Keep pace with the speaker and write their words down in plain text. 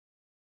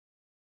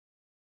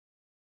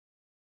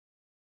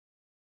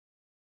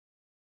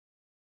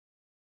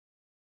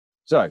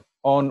So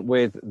on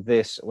with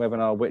this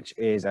webinar, which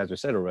is, as we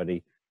said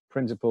already,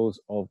 Principles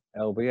of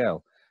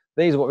LBL.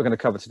 These are what we're going to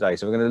cover today.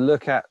 So we're going to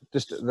look at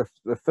just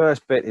the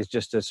first bit is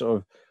just a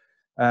sort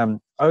of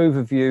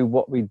overview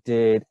what we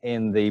did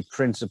in the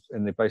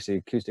basically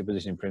acoustic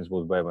positioning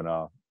principles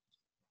webinar.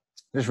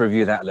 Just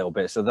review that a little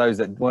bit, so those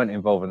that weren't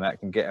involved in that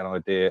can get an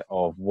idea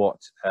of what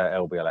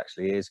LBL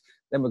actually is.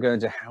 Then we're going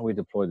to how we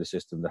deploy the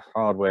system, the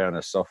hardware and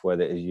the software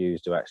that is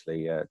used to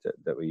actually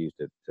that we use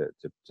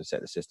to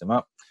set the system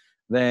up.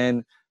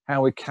 Then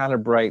how we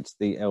calibrate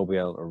the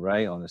LBL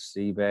array on the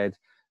seabed.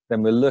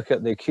 Then we'll look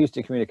at the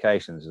acoustic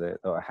communications that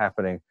are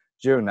happening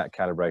during that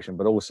calibration,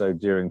 but also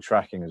during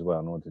tracking as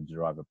well in order to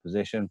derive a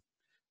position.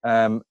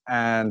 And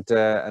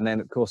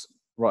then, of course,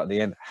 right at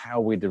the end, how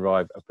we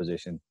derive a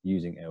position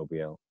using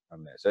LBL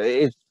from there. So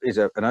it is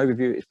an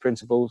overview, it's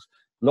principles,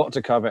 a lot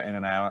to cover in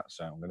an hour,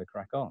 so I'm going to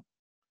crack on.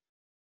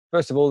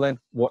 First of all then,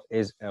 what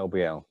is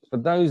LBL? For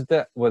those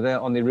that were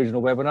there on the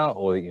original webinar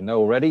or that you know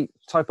already,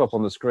 type up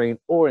on the screen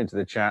or into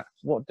the chat,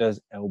 what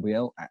does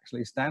LBL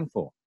actually stand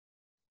for?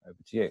 Over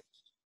to you.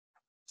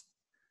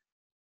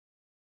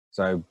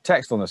 So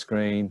text on the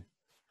screen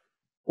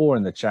or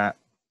in the chat,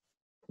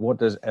 what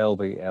does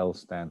LBL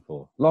stand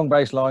for? Long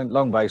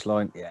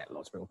baseline, yeah,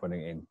 lots of people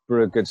putting it in.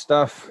 Brilliant, good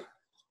stuff.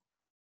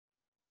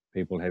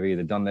 People have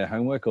either done their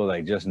homework or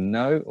they just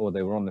know, or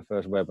they were on the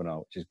first webinar,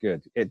 which is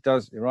good. It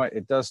does, you're right,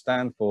 it does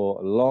stand for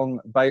long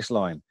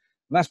baseline. And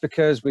that's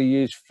because we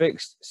use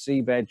fixed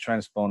seabed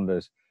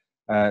transponders.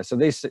 So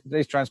these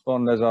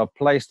transponders are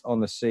placed on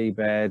the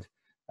seabed,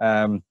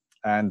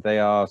 and they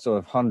are sort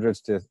of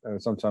hundreds to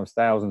sometimes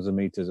thousands of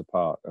meters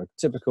apart. A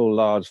typical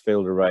large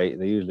field array,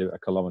 they're usually a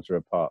kilometer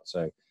apart.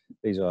 So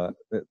these are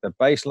the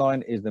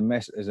baseline is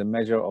a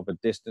measure of a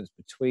distance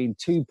between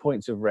 2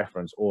 points of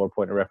reference, or a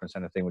point of reference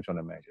and a thing we're trying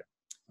to measure.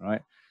 All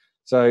right.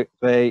 So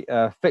they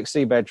fixed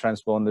seabed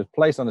transponders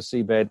placed on a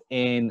seabed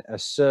in a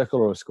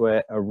circle or a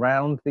square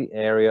around the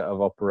area of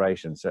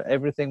operation. So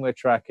everything we're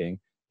tracking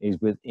is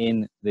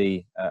within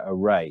the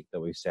array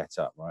that we set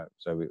up. Right.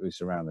 So we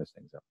surround those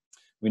things up.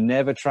 We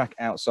never track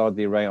outside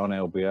the array on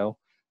LBL,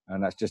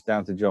 and that's just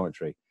down to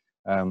geometry.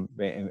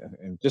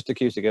 In just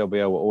acoustic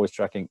LBL, we're always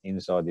tracking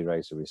inside the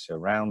array, so we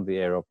surround the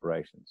area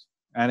operations.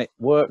 And it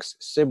works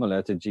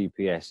similar to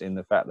GPS in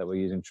the fact that we're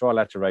using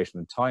trilateration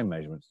and time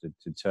measurements to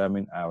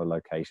determine our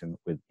location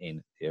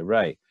within the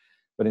array.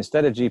 But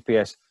instead of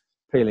GPS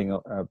pinging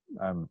all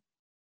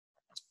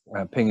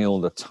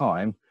the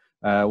time,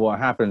 what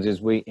happens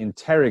is we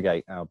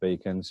interrogate our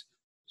beacons.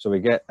 So we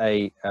get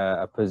a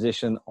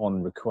position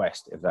on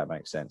request, if that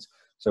makes sense.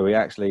 So we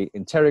actually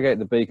interrogate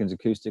the beacons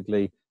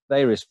acoustically,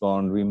 they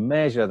respond, we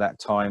measure that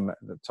time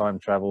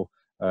travel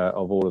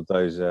of all of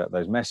those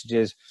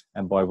messages,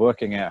 and by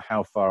working out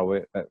how far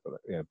away,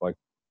 by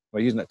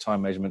using that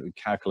time measurement, we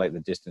calculate the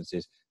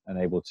distances and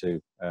able to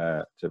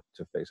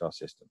fix our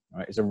system.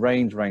 Right? It's a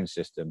range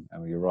system,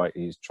 and you're right,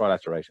 you use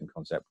trilateration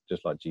concept,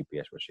 just like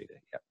GPS, Rashida.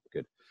 Yeah,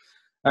 good.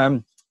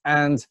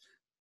 And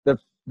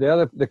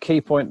the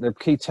key point, the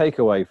key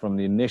takeaway from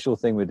the initial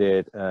thing we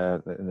did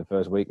in the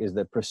first week is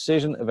that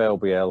precision of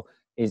LBL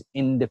is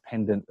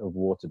independent of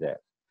water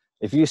depth.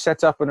 If you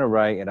set up an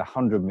array at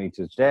 100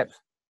 meters depth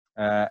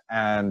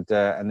and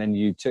then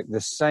you took the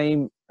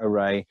same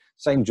array,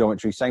 same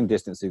geometry, same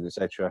distances,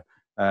 etc.,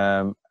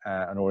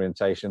 and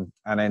orientation,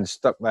 and then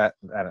stuck that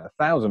at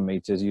 1,000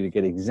 meters, you'd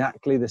get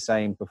exactly the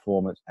same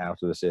performance out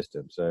of the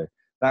system. So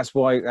that's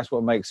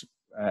what makes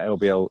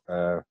LBL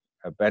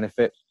a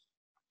benefit,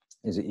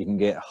 is that you can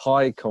get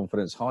high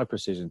confidence, high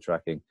precision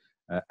tracking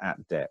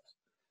at depth.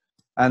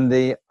 And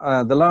the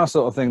last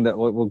sort of thing that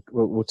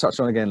we'll touch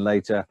on again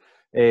later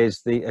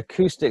is the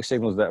acoustic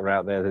signals that are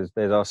out there.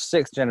 There's our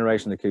 6th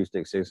generation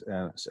acoustic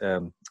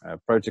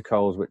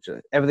protocols, which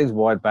everything's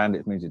wideband.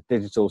 It means it's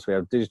digital, so we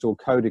have digital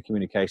coded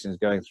communications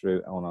going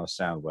through on our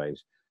sound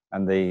waves.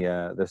 And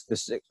the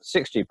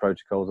 6G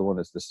protocol is the one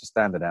that's the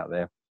standard out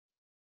there.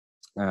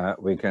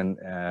 We can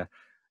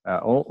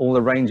all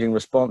the ranging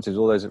responses,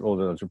 all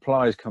those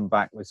replies come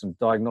back with some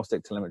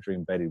diagnostic telemetry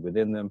embedded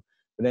within them.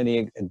 But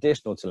any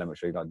additional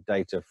telemetry, like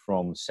data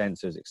from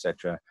sensors,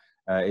 etc.,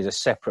 is a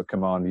separate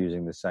command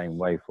using the same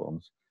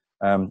waveforms.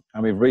 And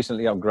we've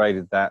recently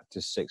upgraded that to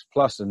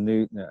 6+, a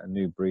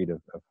new breed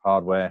of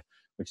hardware,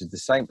 which is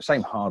the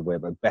same hardware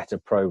but better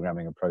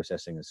programming and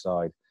processing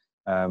aside.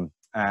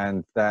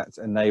 And that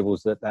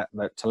enables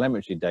that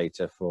telemetry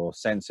data for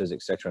sensors,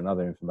 etc., and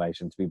other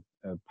information to be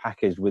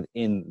packaged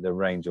within the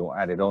range or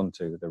added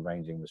onto the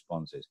ranging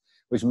responses,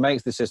 which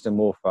makes the system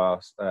more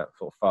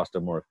faster,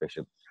 more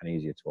efficient, and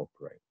easier to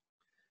operate.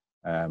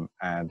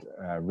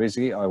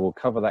 Rizky, I will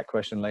cover that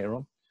question later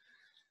on.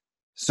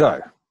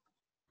 So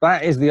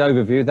that is the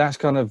overview. That's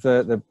kind of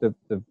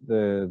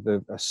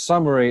the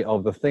summary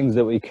of the things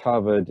that we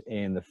covered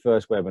in the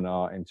first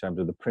webinar in terms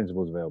of the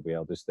principles of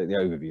LBL, just the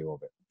overview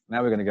of it.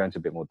 Now we're going to go into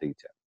a bit more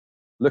detail.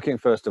 Looking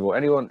first of all,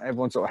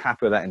 everyone sort of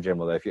happy with that in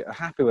general though? If you're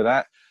happy with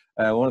that,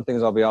 one of the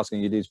things I'll be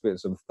asking you to do is put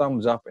some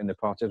thumbs up in the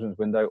participants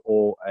window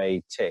or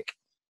a tick.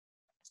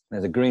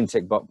 There's a green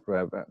tick at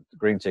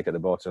the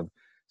bottom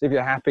So if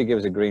you're happy, give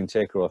us a green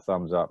tick or a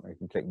thumbs up. You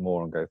can click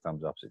more and go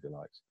thumbs ups if you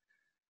like.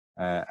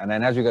 And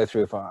then as we go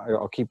through,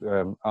 I'll keep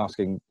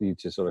asking you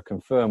to sort of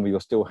confirm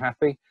you're still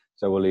happy.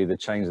 So we'll either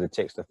change the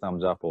ticks to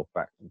thumbs up or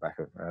back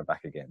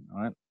again.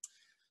 All right.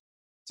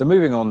 So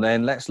moving on,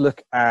 then let's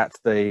look at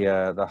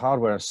the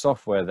hardware and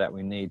software that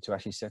we need to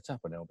actually set up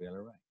an LBL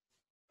array.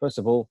 First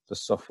of all, the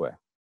software.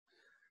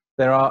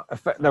 There are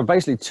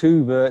basically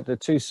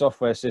two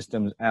software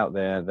systems out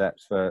there that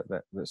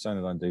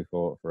Sonardyne do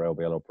for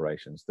LBL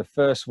operations. The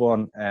first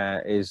one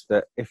is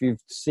that if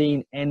you've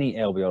seen any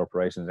LBL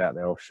operations out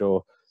there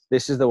offshore,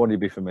 this is the one you'd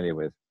be familiar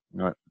with.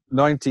 Right?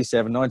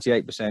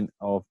 98%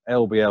 of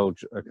LBL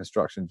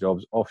construction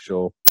jobs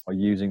offshore are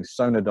using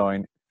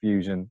Sonardyne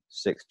Fusion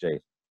 6G.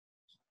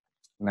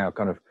 Now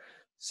kind of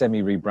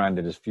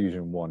semi-rebranded as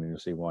Fusion 1, and you'll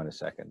see why in a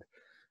second.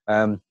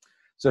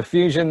 So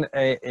Fusion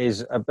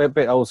is a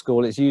bit old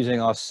school. It's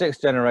using our 6th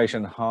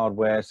generation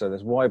hardware. So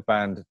there's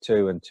wideband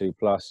 2 and 2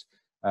 plus,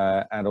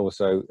 and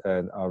also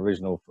our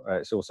original,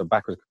 it's also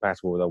backwards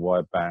compatible with our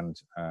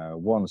wideband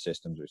 1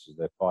 systems, which is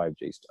the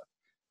 5G stuff,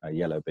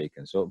 yellow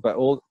beacons. So, but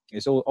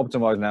it's all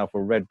optimized now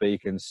for red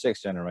beacons,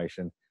 6th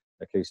generation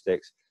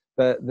acoustics.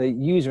 But the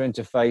user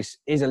interface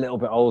is a little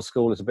bit old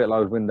school. It's a bit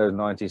like Windows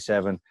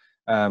 97.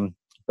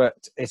 But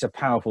it's a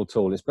powerful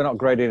tool. It's been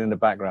upgraded in the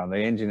background. The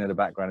engine in the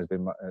background has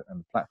been,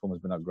 and the platform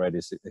has been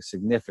upgraded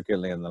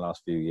significantly in the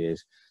last few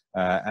years.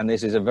 And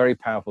this is a very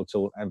powerful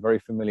tool and very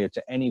familiar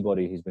to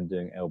anybody who's been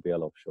doing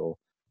LBL offshore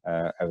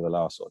over the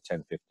last sort of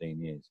 10, 15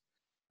 years.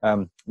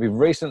 We've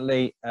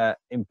recently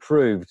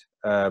improved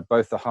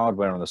both the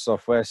hardware and the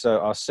software. So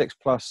our 6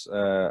 plus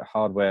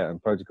hardware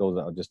and protocols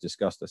that I just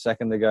discussed a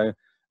second ago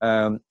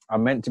are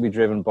meant to be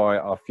driven by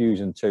our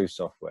Fusion 2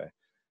 software.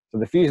 So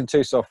the Fusion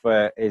 2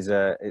 software is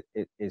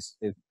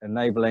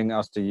enabling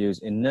us to use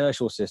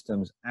inertial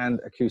systems and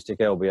acoustic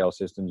LBL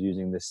systems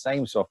using the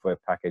same software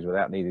package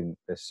without needing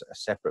a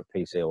separate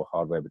PC or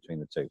hardware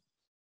between the two.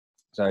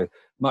 So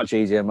much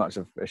easier, much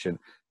efficient.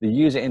 The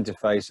user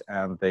interface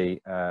and the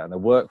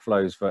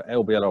workflows for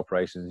LBL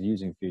operations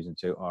using Fusion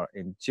 2 are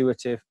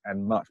intuitive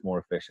and much more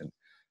efficient.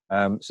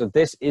 So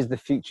this is the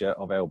future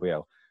of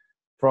LBL.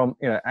 From,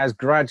 as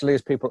gradually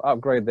as people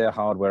upgrade their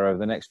hardware over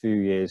the next few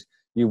years,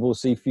 you will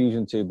see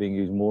Fusion 2 being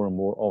used more and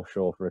more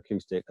offshore for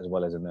acoustic as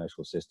well as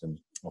inertial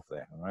systems off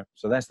there. All right.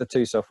 So that's the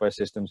two software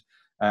systems,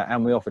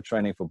 and we offer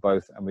training for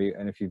both.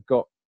 And if you've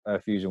got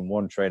Fusion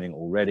 1 training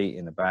already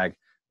in the bag,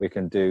 we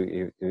can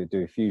do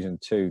a Fusion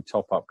 2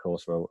 top-up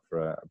course for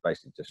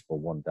basically just for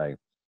 1 day.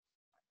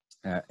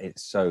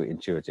 It's so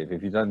intuitive.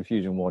 If you've done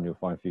Fusion 1, you'll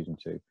find Fusion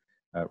 2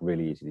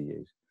 really easy to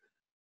use.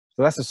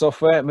 So that's the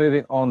software.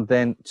 Moving on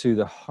then to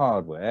the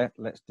hardware.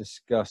 Let's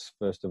discuss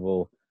first of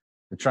all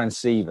the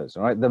transceivers.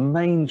 All right, the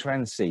main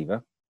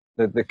transceiver,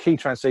 the key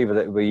transceiver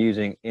that we're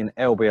using in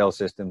LBL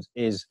systems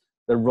is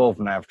the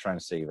ROV-NAV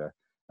transceiver.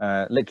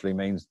 Literally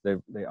means the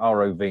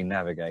ROV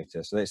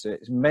navigator. So it's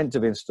meant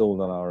to be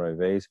installed on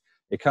ROVs.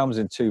 It comes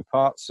in 2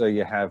 parts. So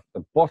you have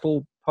the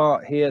bottle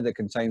part here that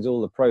contains all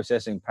the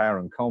processing power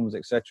and comms,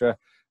 etc.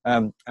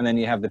 And then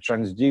you have the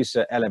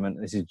transducer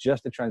element. This is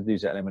just the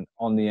transducer element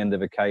on the end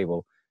of a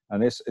cable.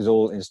 And this is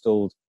all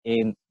installed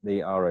in the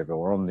ROV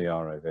or on the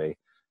ROV.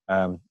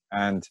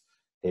 And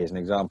here's an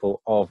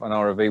example of an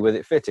ROV with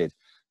it fitted.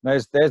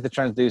 There's the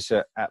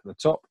transducer at the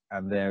top,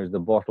 and there's the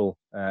bottle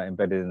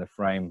embedded in the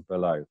frame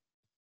below.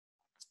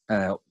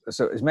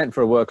 So it's meant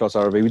for a world-class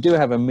ROV. We do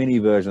have a mini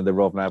version of the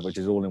ROV-NAV, which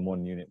is all in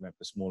one unit, meant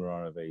for smaller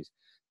ROVs.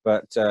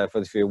 But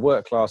for the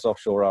world-class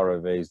offshore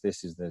ROVs,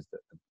 this is the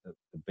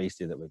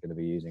beastie that we're going to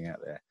be using out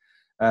there.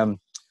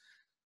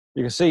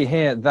 You can see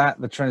here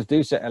that the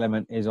transducer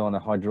element is on a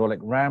hydraulic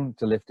ram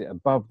to lift it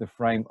above the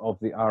frame of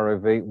the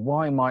ROV.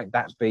 Why might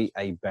that be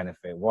a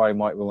benefit? Why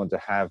might we want to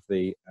have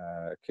the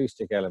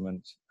acoustic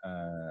element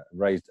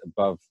raised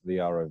above the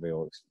ROV,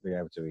 or be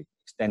able to be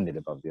extended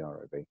above the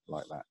ROV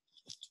like that?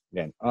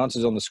 Again,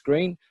 answers on the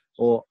screen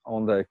or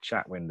on the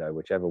chat window,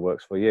 whichever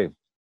works for you.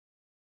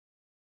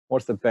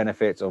 What's the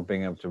benefit of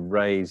being able to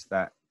raise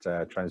that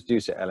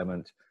transducer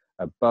element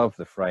above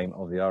the frame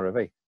of the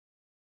ROV?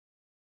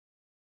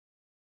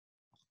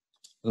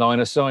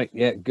 Line of sight,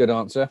 yeah, good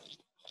answer.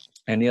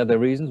 Any other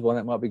reasons why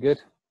that might be good?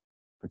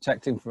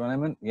 Protecting from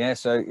element, yeah,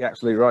 so you're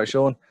absolutely right,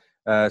 Sean.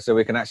 So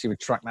we can actually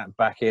track that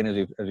back in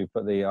as we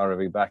put the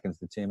ROV back into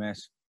the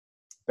TMS.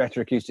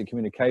 Better acoustic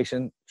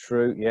communication,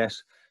 true,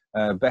 yes.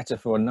 Better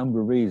for a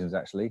number of reasons,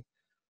 actually.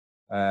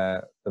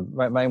 The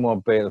main one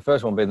being, the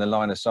first one being the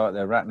line of sight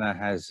that Ratner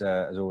has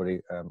already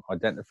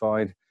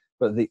identified.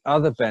 But the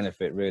other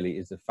benefit really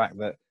is the fact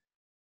that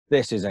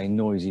this is a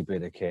noisy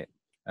bit of kit.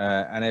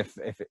 And if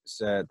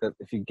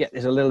you get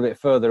this a little bit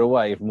further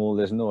away from all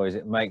this noise,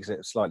 it makes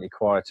it slightly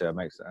quieter,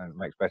 makes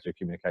better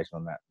communication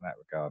on that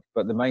regard.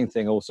 But the main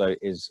thing also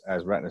is,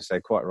 as Ratner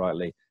said quite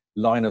rightly,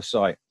 line of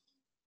sight.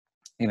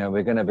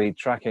 We're going to be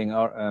tracking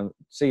our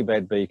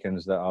seabed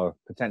beacons that are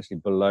potentially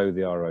below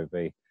the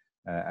ROV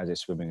as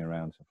it's swimming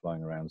around,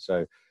 flying around.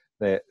 So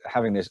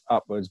having this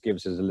upwards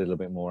gives us a little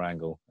bit more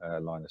angle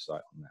line of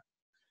sight on that.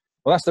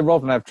 Well, that's the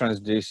ROV-NAV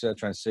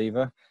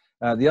transceiver.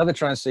 The other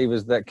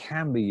transceivers that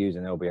can be used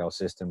in LBL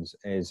systems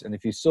is, and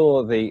if you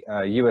saw the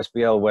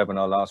USBL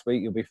webinar last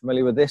week, you'll be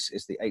familiar with this.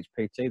 It's the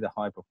HPT, the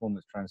high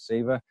performance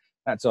transceiver.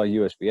 That's our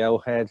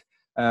USBL head.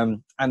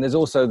 And there's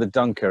also the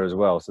dunker as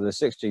well. So the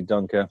 6G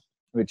dunker,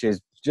 which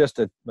is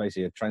just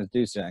basically a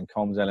transducer and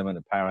comms element,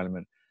 a power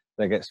element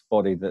that gets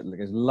bodied, that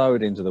gets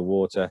lowered into the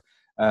water.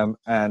 And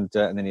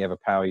then you have a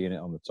power unit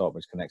on the top,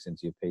 which connects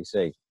into your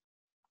PC.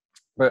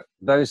 But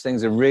those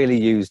things are really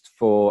used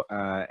for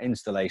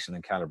installation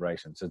and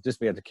calibration. So just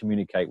be able to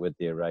communicate with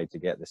the array to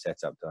get the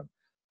setup done.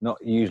 Not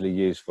usually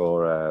used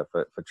for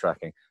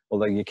tracking,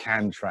 although you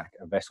can track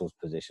a vessel's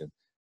position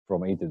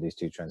from either of these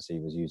two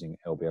transceivers using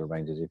LBL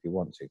ranges if you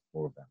want to.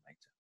 More of that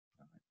later.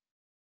 All right.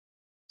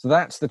 So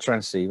that's the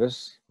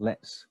transceivers.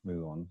 Let's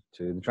move on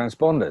to the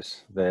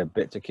transponders, the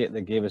bit to kit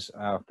that give us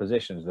our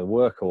positions, the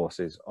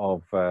workhorses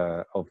of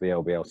the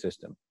LBL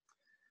system.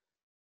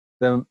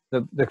 The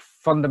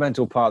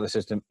fundamental part of the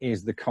system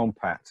is the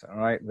compact, all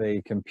right?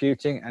 The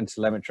computing and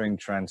telemetry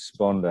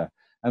transponder.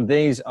 And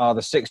these are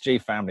the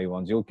 6G family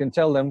ones. You can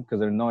tell them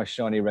because they're nice,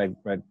 shiny red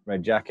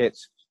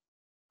jackets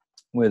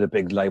with a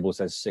big label that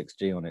says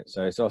 6G on it.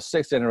 So it's our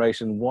 6th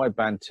generation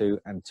wideband 2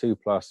 and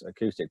 2+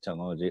 acoustic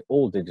technology,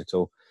 all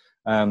digital.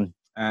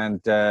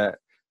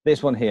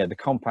 This one here, the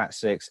Compact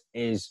 6,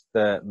 is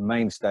the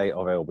mainstay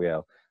of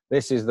LBL.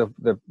 This is the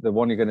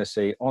one you're going to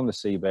see on the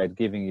seabed,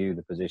 giving you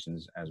the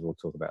positions, as we'll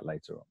talk about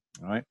later on.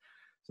 All right.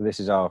 So this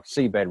is our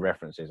seabed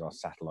references, our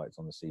satellites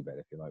on the seabed,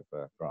 if you like,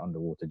 for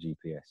underwater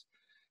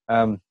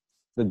GPS.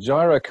 The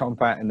gyro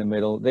compact in the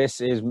middle,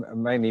 this is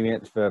mainly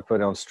meant for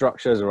putting on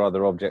structures or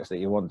other objects that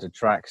you want to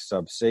track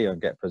subsea or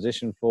get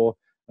position for.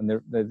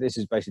 And this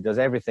is basically does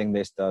everything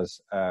this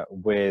does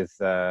with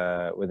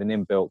an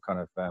inbuilt kind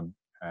of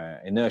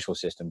inertial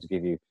system to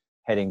give you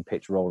heading,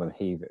 pitch, roll, and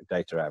heave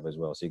data out as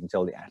well. So you can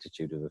tell the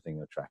attitude of the thing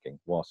you're tracking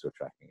whilst you're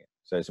tracking it.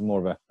 So it's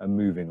more of a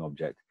moving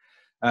object.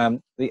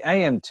 The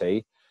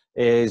AMT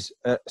is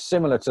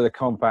similar to the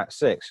Compact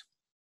 6,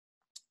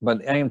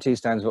 but AMT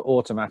stands for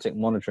Automatic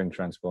Monitoring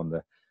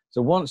Transponder.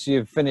 So once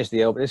you've finished the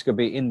LBL, this could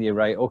be in the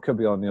array or could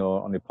be on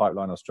your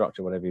pipeline or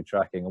structure, whatever you're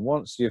tracking. And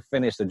once you've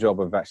finished the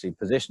job of actually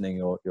positioning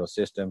your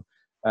system,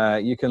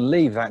 you can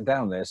leave that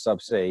down there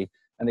subsea,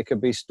 and it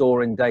could be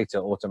storing data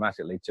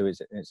automatically to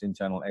its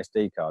internal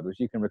SD card, which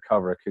you can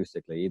recover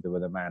acoustically, either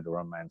with a manned or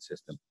unmanned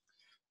system.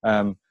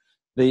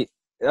 The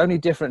only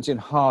difference in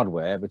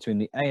hardware between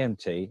the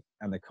AMT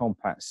and the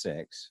Compact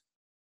 6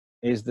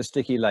 is the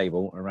sticky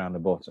label around the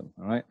bottom,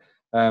 all right?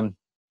 I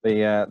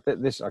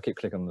keep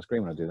clicking on the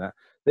screen when I do that.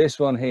 This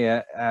one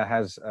here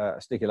has a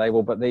sticky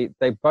label, but they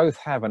both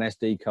have an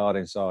SD card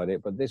inside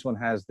it, but this one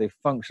has the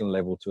function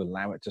level to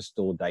allow it to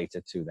store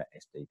data to that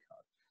SD card.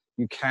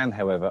 You can,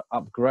 however,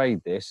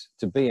 upgrade this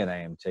to be an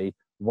AMT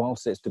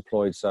whilst it's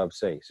deployed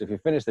subsea. So if you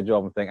finish the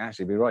job and think,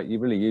 actually, it'd be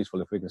really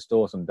useful if we can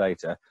store some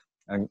data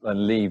and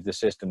leave the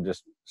system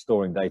just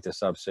storing data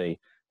subsea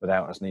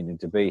without us needing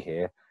to be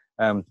here,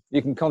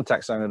 you can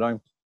contact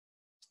Sonardyne.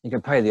 You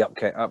can pay the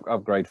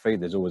upgrade fee.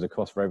 There's always a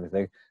cost for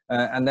everything,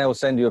 and they'll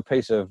send you a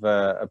piece of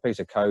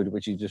code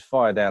which you just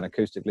fire down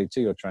acoustically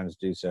to your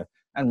transducer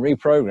and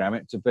reprogram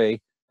it to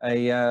be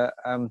an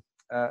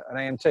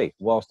AMT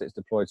whilst it's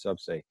deployed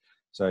subsea.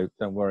 So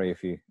don't worry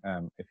if you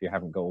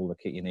haven't got all the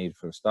kit you need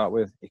for a start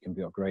with. It can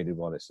be upgraded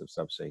while it's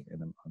subsea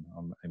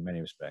in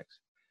many respects.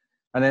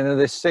 And then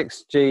this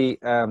 6G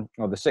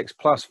or the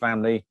 6+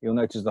 family, you'll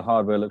notice the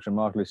hardware looks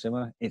remarkably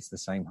similar. It's the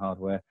same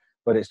hardware,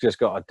 but it's just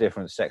got a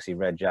different sexy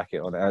red jacket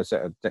on it,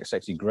 a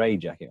sexy grey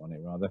jacket on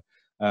it rather,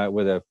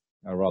 with a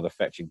rather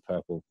fetching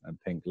purple and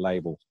pink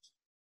label.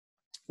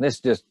 This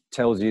just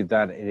tells you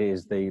that it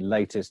is the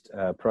latest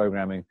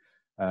programming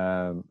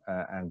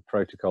and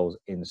protocols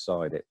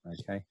inside it.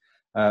 Okay.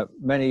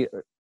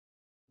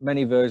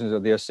 Many versions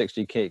of the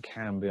 6G kit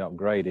can be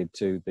upgraded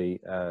to the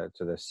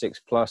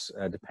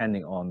 6+,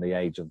 depending on the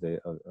age of the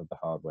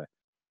hardware.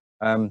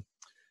 And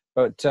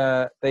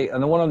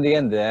the one on the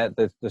end there,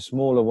 the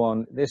smaller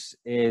one, this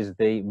is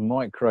the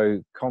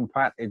micro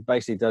compact. It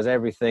basically does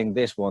everything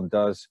this one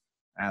does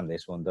and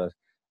this one does,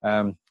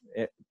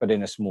 but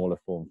in a smaller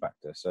form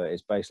factor. So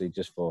it's basically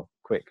just for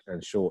quick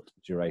and short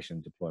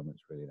duration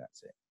deployments. Really,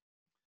 that's it.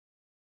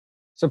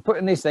 So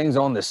putting these things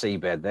on the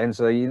seabed then,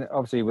 so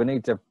obviously we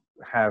need to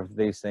have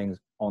these things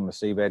on the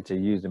seabed to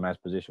use them as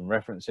position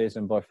references,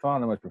 and by far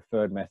the most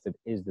preferred method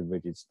is the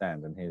rigid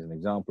stand. And here's an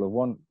example of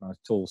one, nice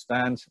tall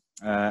stand,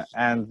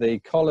 and the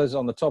collars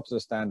on the tops of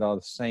the stand are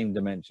the same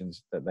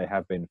dimensions that they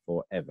have been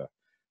forever.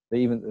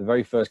 Even the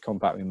very first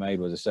compact we made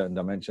was a certain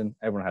dimension.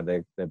 Everyone had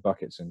their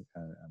buckets and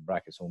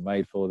brackets all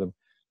made for them.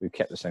 We've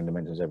kept the same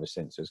dimensions ever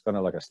since, so it's kind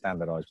of like a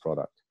standardized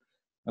product.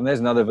 And there's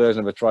another version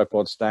of a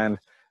tripod stand.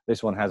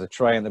 This one has a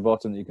tray at the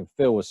bottom that you can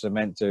fill with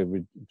cement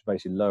to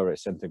basically lower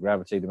its center of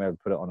gravity to be able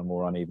to put it on a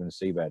more uneven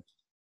seabed.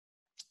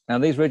 Now,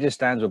 these rigid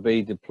stands will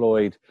be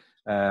deployed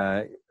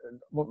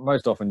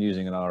most often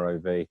using an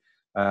ROV.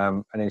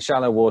 And in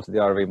shallow water, the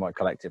ROV might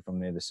collect it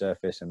from near the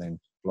surface and then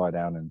fly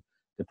down and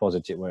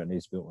deposit it where it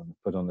needs to be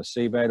put on the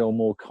seabed. Or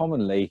more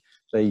commonly,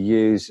 they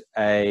use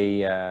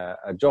a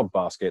job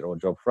basket or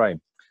job frame.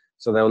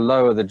 So they'll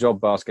lower the job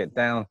basket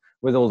down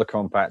with all the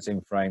compacts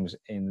in frames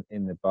in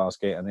the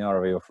basket, and the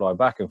ROV will fly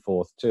back and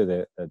forth to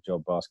the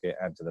job basket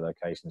and to the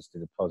locations to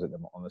deposit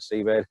them on the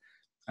seabed.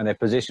 And their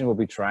position will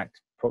be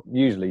tracked,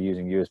 usually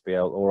using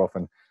USBL, or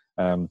often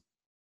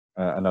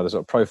another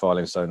sort of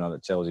profiling sonar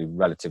that tells you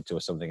relative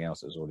to something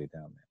else that's already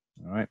down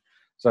there. All right.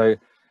 So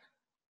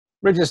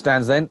rigid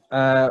stands then.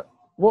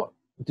 What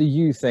do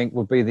you think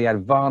would be the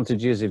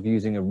advantages of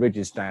using a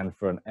rigid stand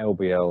for an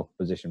LBL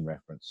position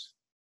reference?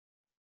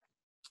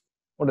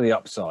 What are the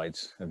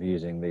upsides of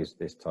using this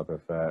type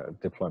of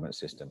deployment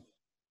system?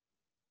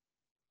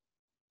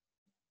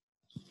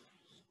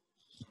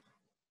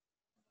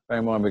 Bear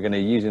in mind, we're going to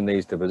be using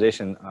these to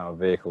position our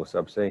vehicle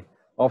subsea.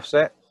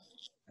 Offset.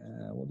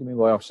 What do you mean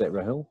by offset,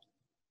 Rahul?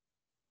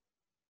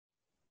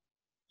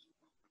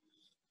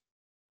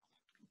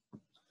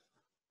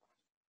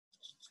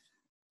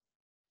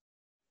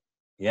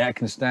 Yeah, it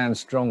can stand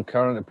strong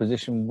current. The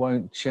position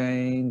won't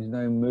change.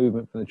 No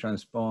movement from the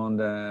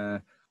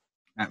transponder.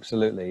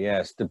 Absolutely,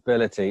 yeah.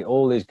 Stability,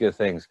 all these good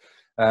things.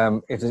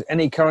 If there's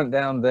any current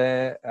down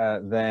there,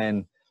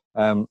 then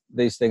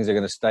these things are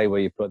going to stay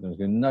where you put them. There's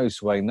going to be no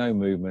sway, no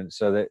movement,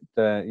 so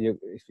that you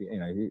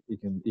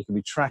can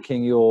be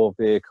tracking your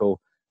vehicle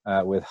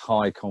with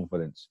high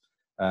confidence.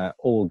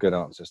 All good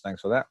answers.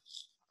 Thanks for that.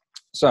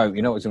 So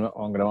you know what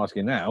I'm going to ask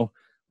you now.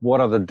 What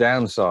are the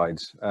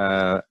downsides?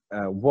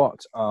 What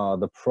are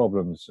the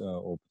problems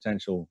or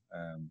potential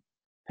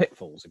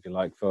pitfalls, if you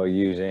like, for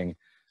using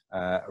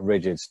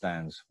rigid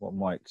stands? What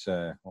might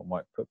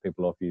put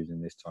people off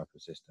using this type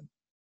of system?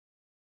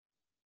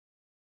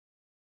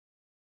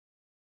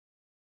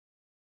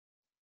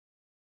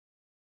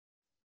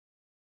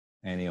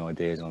 Any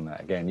ideas on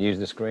that? Again, use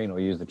the screen or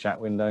use the chat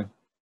window.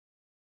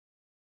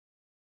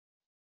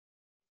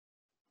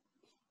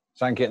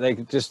 Sankit, they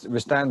just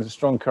withstand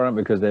strong current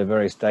because they're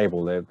very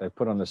stable. They're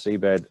put on the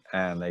seabed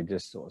and they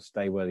just sort of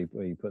stay where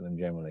you put them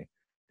generally.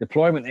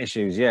 Deployment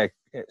issues, yeah,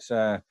 it's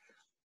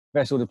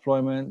vessel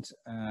deployment.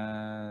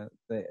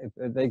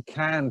 They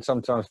can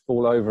sometimes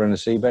fall over in the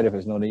seabed if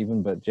it's not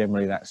even, but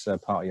generally that's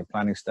part of your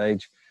planning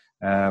stage.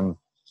 But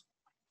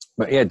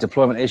yeah,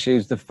 deployment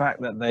issues. The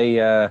fact that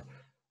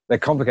they're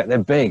complicated, they're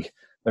big,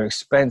 they're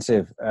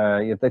expensive.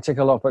 They take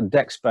a lot of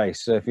deck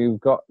space. So if you've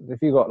got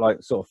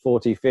like sort of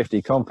 40,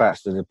 50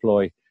 compacts to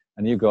deploy,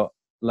 and you've got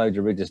loads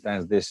of rigid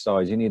stands this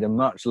size, you need a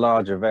much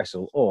larger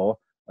vessel or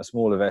a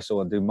smaller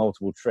vessel and do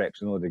multiple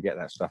trips in order to get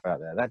that stuff out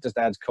there. That just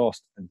adds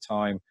cost and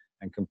time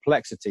and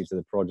complexity to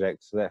the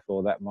project. So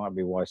therefore, that might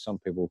be why some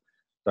people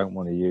don't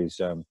want to use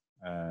the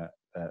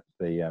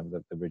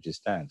rigid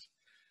stands.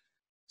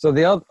 So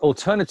the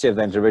alternative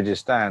then to rigid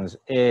stands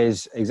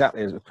is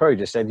exactly as Pro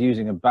just said,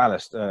 using a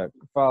ballast,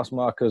 fast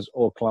markers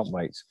or clump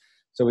weights.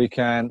 So we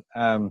can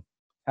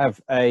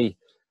have a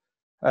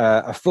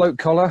float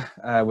collar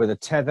with a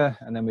tether,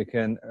 and then we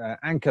can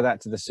anchor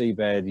that to the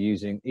seabed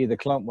using either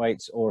clump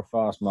weights or a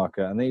fast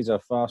marker. And these are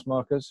fast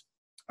markers,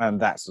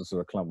 and that's the sort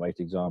of clump weight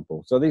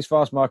example. So these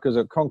fast markers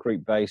are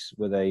concrete base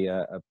with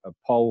a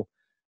pole,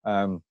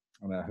 and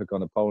a hook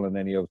on a pole, and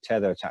then your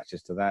tether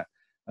attaches to that.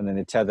 And then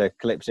the tether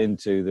clips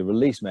into the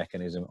release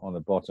mechanism on the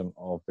bottom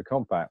of the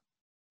compact.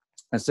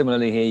 And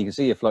similarly here, you can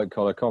see your float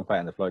collar, compact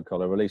and the float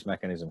collar, release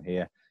mechanism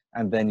here.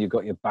 And then you've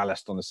got your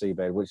ballast on the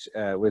seabed, which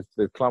with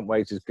the clump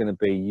weight is going to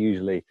be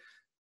usually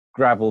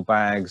gravel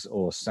bags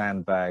or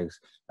sand bags,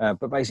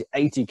 but basically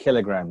 80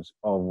 kilograms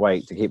of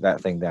weight to keep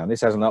that thing down.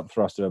 This has an up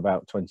thrust of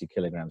about 20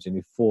 kilograms. You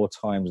need 4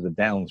 times the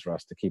down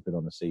thrust to keep it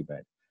on the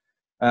seabed.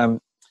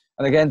 And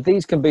again,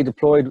 these can be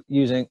deployed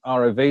using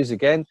ROVs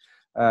again.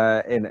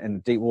 In a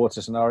deep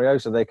water scenario,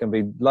 so they can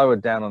be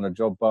lowered down on a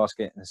job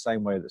basket in the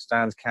same way that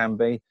stands can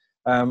be.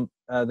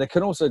 They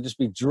can also just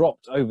be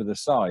dropped over the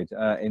side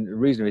in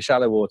reasonably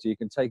shallow water. You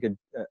can take a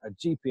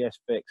GPS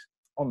fix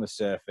on the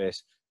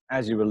surface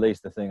as you release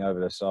the thing over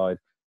the side,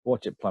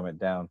 watch it plummet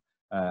down,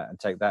 and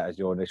take that as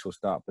your initial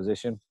start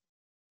position.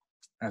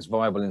 That's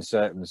viable in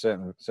certain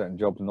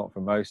jobs, not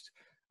for most.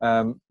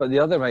 But the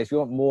other way, if you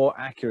want more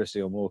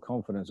accuracy or more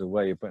confidence of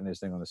where you're putting this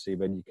thing on the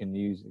seabed, you can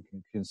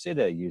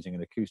consider using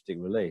an acoustic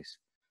release.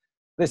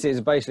 This is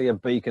basically a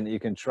beacon that you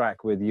can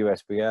track with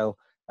USBL.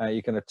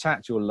 You can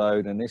attach your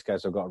load. In this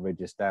case, I've got a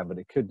rigid stand, but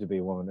it could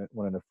be one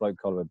in a float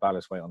collar with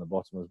ballast weight on the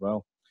bottom as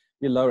well.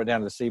 You lower it down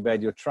to the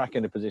seabed, you're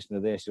tracking the position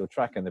of this, you're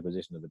tracking the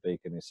position of the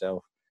beacon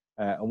itself.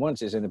 And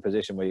once it's in the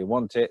position where you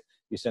want it,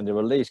 you send a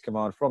release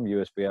command from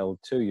USBL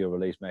to your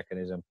release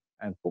mechanism,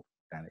 and boop,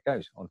 down it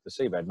goes onto the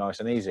seabed, nice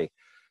and easy.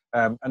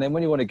 And then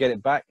when you want to get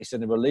it back, you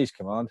send a release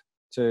command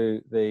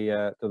to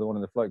the one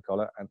in the float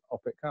collar, and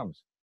off it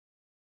comes.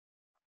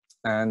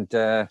 And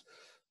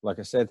like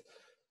I said,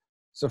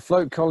 so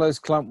float collars,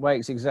 clump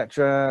weights,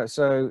 etc.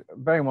 So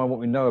bearing in mind what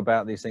we know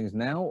about these things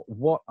now,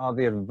 what are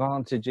the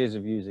advantages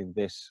of using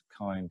this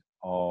kind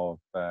of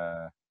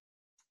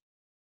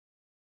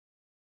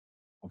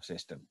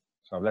system?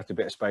 So I've left a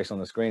bit of space on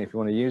the screen if you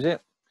want to use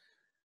it.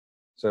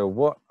 So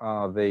what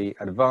are the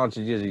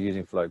advantages of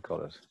using float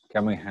collars?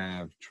 Can we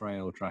have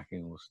trail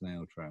tracking or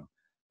snail trail?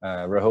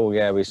 Rahul,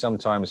 yeah, we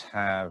sometimes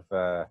have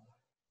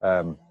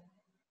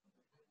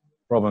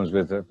problems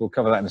with we'll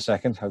cover that in a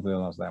second. Hopefully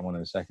I'll answer that one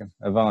in a second.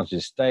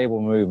 Advantages: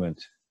 stable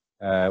movement.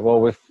 Well,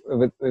 with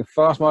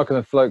fast markers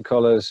and float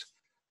collars,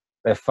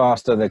 they're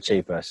faster, they're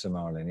cheaper.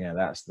 Sonardyne, yeah,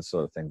 that's the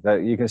sort of thing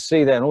that you can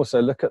see there. And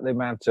also look at the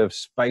amount of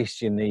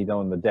space you need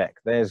on the deck.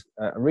 There's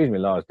a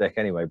reasonably large deck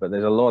anyway, but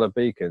there's a lot of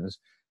beacons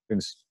been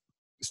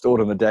stored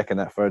on the deck in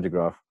that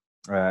photograph.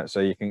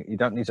 So you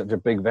don't need such a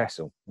big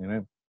vessel, you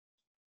know.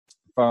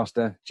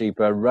 Faster,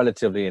 cheaper,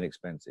 relatively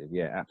inexpensive.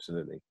 Yeah,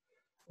 absolutely.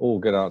 All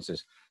good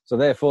answers. So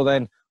therefore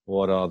then,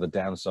 what are the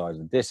downsides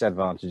and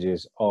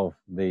disadvantages of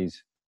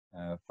these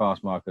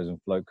fast markers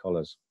and float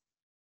collars?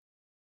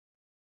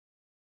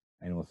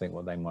 Anyone think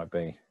what they might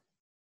be?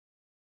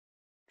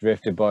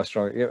 Drifted by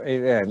strong,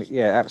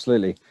 yeah,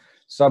 absolutely.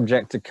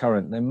 Subject to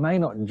current. They may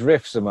not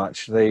drift so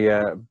much,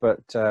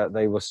 but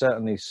they will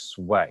certainly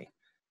sway.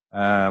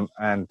 I've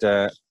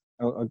got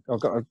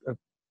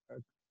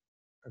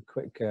a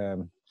quick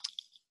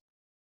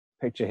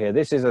picture here.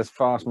 This is a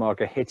fast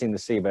marker hitting the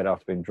seabed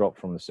after being dropped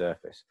from the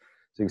surface.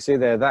 So you can see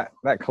there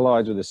that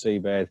collides with the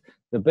seabed.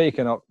 The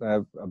beacon up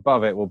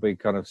above it will be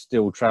kind of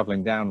still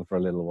traveling down for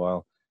a little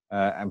while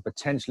and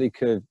potentially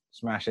could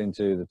smash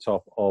into the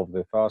top of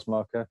the fast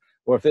marker.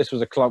 Or if this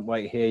was a clump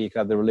weight here, you could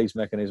have the release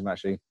mechanism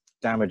actually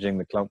damaging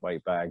the clump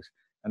weight bags,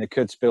 and it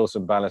could spill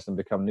some ballast and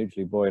become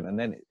neutrally buoyant, and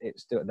then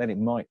it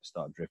might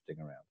start drifting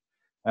around.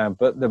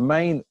 But the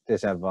main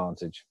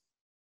disadvantage,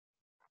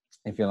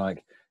 if you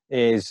like,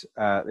 is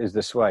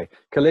the sway.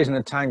 Collision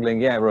and tangling,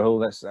 yeah,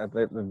 Rahul, that's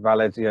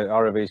valid. You know,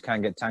 ROVs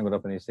can get tangled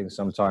up in these things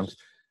sometimes,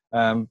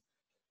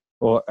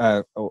 or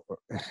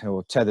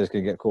tethers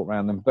can get caught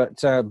around them.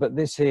 But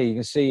this here, you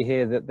can see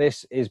here that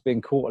this is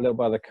being caught a little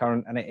by the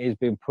current, and it is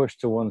being pushed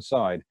to one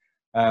side.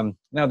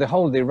 Now the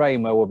whole of the array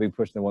will be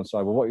pushed to one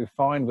side, but what you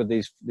find with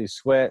these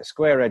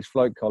square edge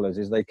float collars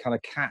is they kind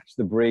of catch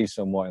the breeze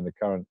somewhat in the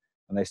current,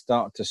 and they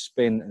start to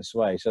spin and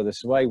sway. So the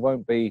sway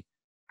won't be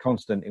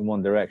constant in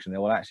one direction. It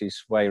will actually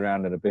sway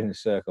around in a big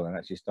circle and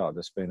actually start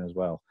to spin as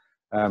well.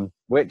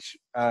 Which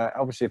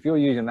obviously, if you're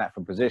using that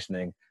for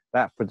positioning,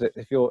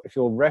 if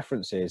your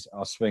references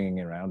are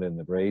swinging around in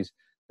the breeze,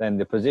 then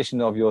the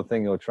position of your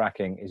thing you're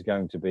tracking is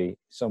going to be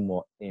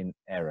somewhat in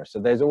error. So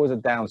there's always a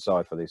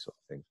downside for these sort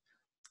of things.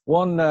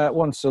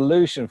 One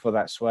solution for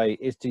that sway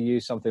is to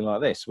use something like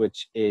this,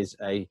 which is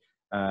a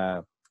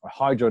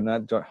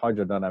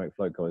hydrodynamic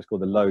float collar. It's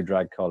called the low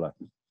drag collar.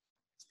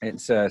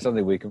 It's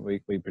something we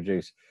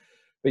produce,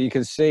 but you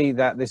can see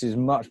that this is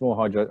much more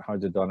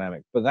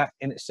hydrodynamic, but that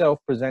in itself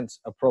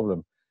presents a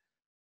problem.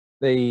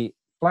 The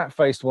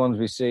flat-faced ones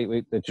we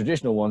see, the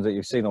traditional ones that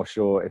you've seen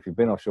offshore, if you've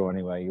been offshore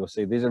anyway, you'll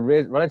see these are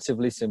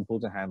relatively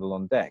simple to handle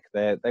on deck.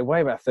 They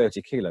weigh about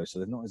 30 kilos, so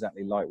they're not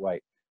exactly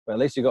lightweight, but at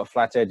least you've got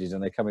flat edges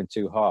and they come in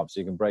two halves,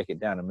 so you can break it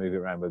down and move it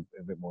around with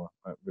a bit more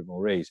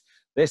ease.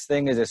 This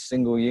thing is a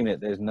single unit.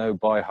 There's no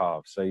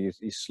bi-halves, so you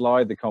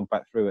slide the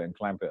compact through it and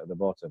clamp it at the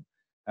bottom.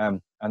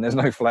 And there's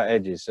no flat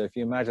edges. So if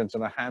you imagine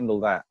trying to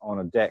handle that on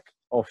a deck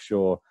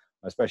offshore,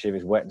 especially if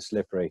it's wet and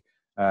slippery,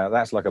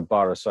 that's like a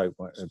bar of soap,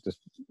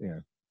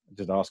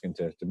 just asking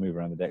to move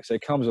around the deck. So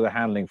it comes with a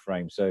handling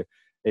frame, so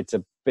it's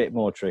a bit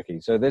more tricky.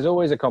 So there's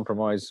always a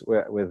compromise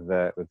with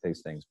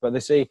these things. But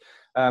they see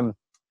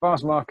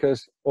fast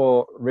markers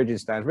or rigid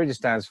stands. Rigid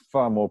stands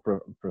far more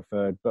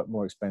preferred, but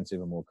more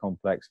expensive and more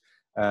complex.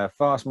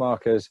 Fast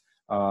markers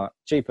are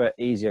cheaper,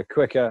 easier,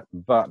 quicker,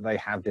 but they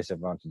have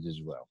disadvantages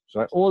as well.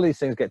 So all these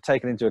things get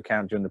taken into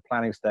account during the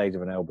planning stage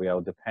of an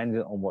LBL,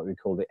 depending on what we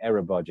call the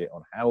error budget,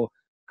 on how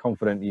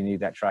confident you need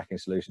that tracking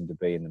solution to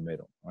be in the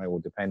middle. Right? It will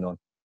depend on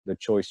the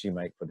choice you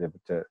make for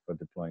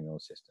deploying your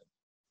system.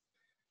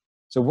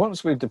 So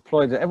once we've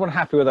deployed it, everyone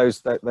happy with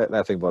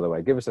that thing, by the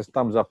way? Give us a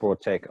thumbs up or a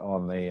tick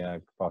on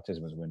the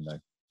participants window.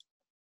 Good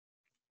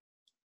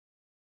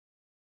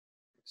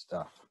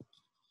stuff.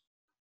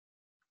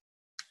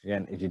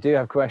 Again, if you do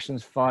have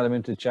questions, fire them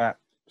into the chat.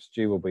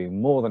 Stu will be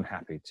more than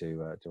happy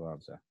to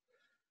answer.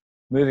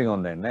 Moving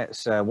on then,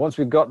 let's once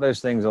we've got those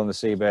things on the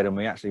seabed and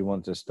we actually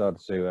want to start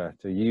to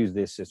use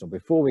this system,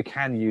 before we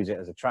can use it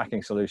as a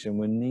tracking solution,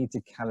 we need to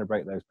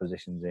calibrate those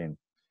positions in.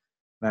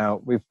 Now,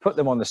 we've put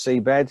them on the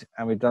seabed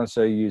and we've done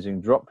so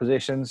using drop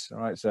positions. All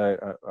right, so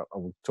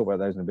I'll talk about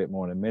those in a bit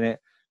more in a minute.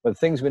 But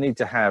things we need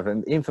to have,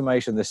 and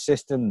information the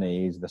system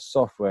needs, the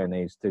software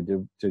needs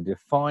to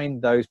define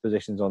those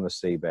positions on the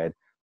seabed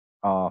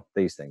are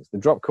these things: the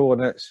drop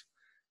coordinates,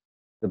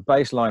 the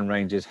baseline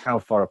ranges, how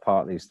far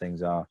apart these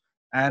things are,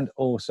 and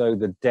also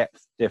the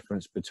depth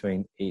difference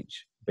between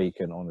each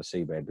beacon on the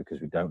seabed,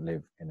 because we don't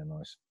live in a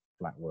nice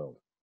flat world.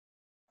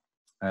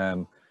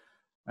 And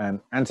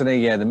Anthony,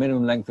 yeah, the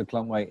minimum length of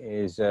clump weight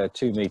is 2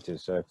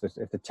 meters. So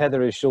if the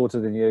tether is shorter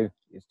than you,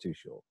 it's too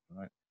short. All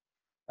right.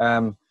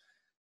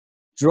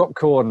 Drop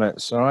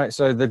coordinates. All right.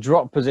 So the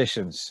drop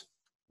positions.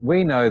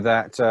 We know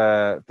that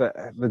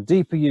the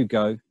deeper you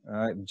go,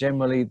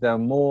 generally the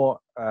more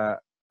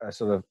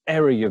sort of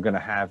error you're going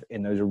to have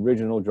in those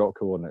original drop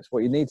coordinates.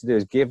 What you need to do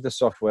is give the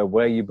software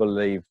where you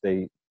believe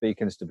the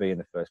beacons to be in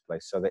the first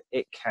place, so that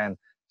it can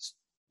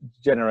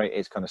generate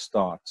its kind of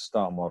start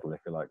model,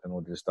 if you like, in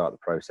order to start the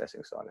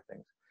processing side of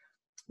things.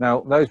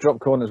 Now, those drop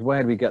coordinates,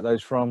 where do we get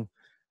those from?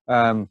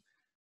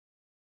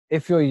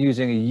 If you're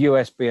using a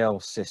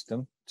USBL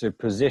system to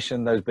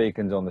position those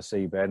beacons on the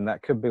seabed, and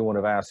that could be one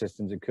of our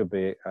systems, it could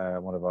be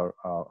one of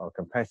our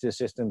competitor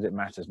systems, it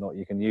matters not.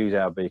 You can use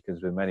our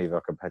beacons with many of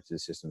our competitor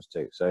systems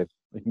too. So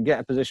you can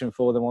get a position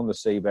for them on the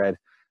seabed,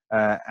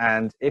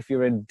 and if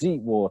you're in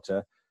deep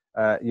water,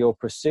 your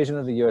precision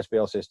of the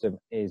USBL system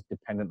is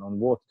dependent on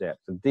water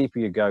depth. The deeper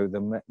you go,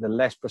 the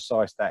less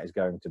precise that is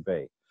going to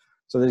be.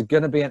 So there's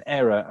going to be an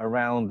error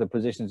around the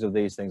positions of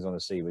these things on the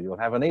seabed. You'll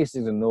have an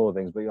eastings and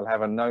northings, but you'll have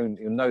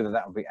you'll know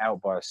that will be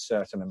out by a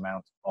certain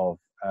amount of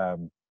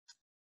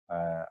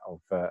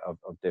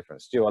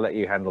difference. Stu, I'll let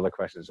you handle the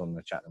questions on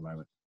the chat in a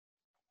moment.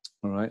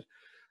 All right.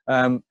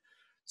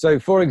 So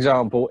for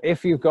example,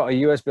 if you've got a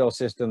USBL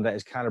system that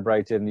is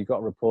calibrated and you've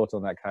got a report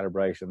on that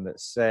calibration that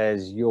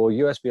says your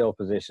USBL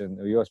position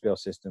or USBL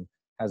system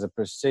has a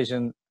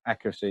precision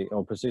accuracy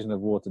or precision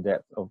of water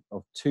depth of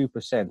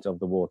 2% of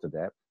the water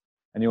depth,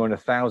 and you're in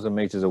 1,000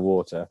 meters of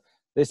water,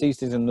 this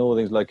eastings and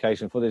northings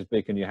location for this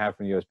beacon you have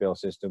from the USBL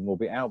system will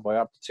be out by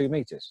up to 2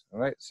 meters. All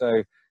right.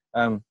 So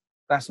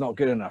that's not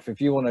good enough. If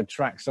you want to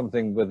track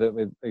something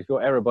if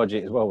your error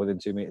budget as well within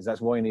 2 meters, that's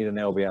why you need an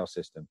LBL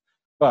system.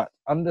 But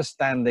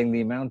understanding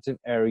the amount of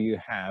error you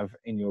have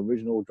in your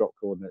original drop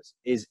coordinates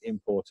is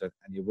important,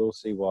 and you will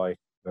see why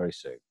very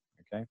soon.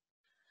 Okay.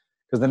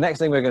 Because the next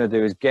thing we're going to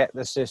do is get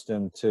the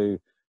system to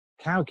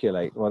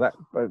calculate. Well,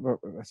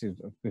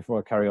 before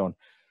I carry on,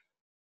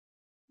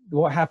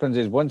 what happens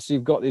is once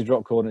you've got these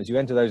drop coordinates, you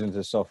enter those into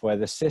the software,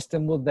 the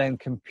system will then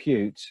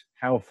compute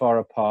how far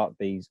apart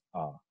these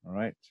are, all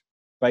right,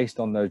 based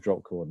on those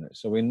drop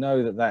coordinates. So we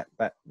know that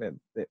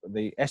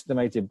the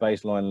estimated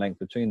baseline length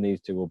between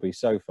these two will be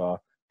so far,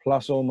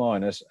 plus or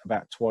minus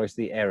about twice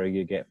the error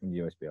you get from the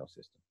USBL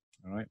system,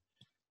 all right,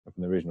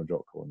 from the original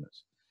drop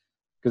coordinates.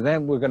 Because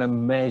then we're going to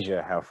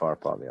measure how far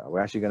apart they are.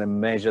 We're actually going to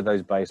measure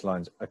those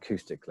baselines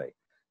acoustically.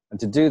 And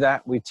to do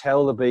that, we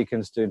tell the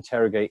beacons to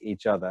interrogate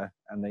each other,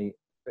 and then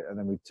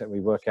we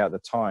work out the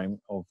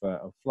time of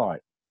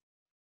flight.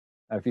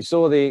 If you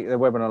saw the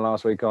webinar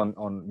last week on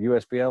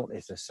USBL,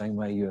 it's the same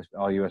way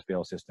our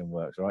USBL system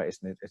works, right?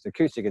 It's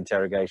acoustic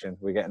interrogation.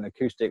 We get an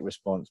acoustic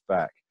response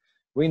back.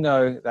 We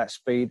know that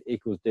speed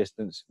equals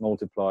distance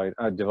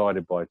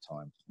divided by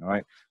time, all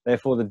right?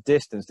 Therefore, the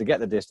distance, to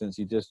get the distance,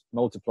 you just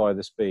multiply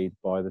the speed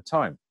by the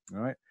time, all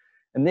right?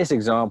 In this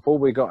example,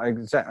 we got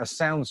a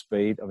sound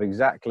speed of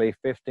exactly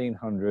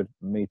 1,500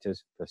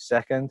 meters per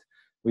second.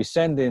 We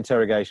send the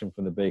interrogation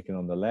from the beacon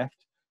on the left.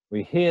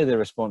 We hear the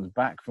response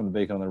back from the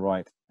beacon on the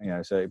right.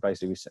 So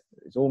basically,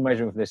 it's all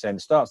measuring from this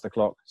end. Starts the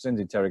clock,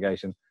 sends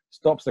interrogation,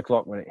 stops the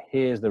clock when it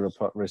hears the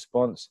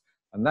response,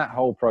 and that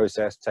whole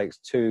process takes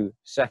 2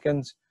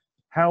 seconds.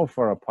 How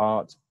far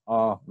apart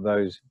are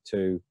those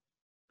two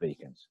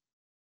beacons?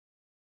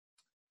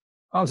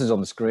 Answers on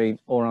the screen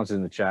or answers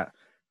in the chat.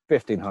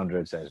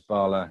 1,500 says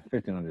Bala,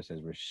 1,500 says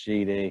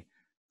Rashidi,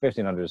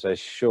 1,500 says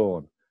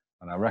Sean.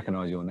 And I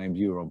recognize your names.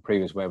 You were on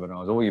previous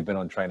webinars, or you've been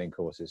on training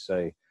courses.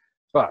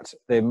 But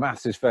the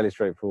maths is fairly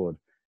straightforward.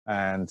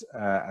 And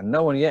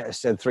no one yet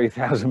has said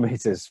 3,000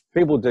 meters.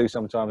 People do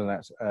sometimes, and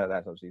that's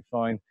absolutely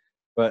fine.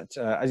 But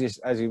as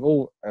you've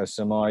all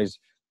surmised,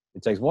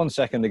 it takes 1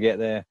 second to get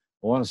there,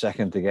 1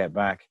 second to get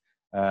back.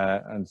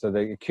 And so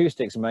the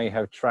acoustics may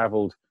have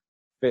traveled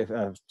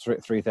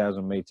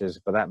 3,000 meters,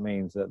 but that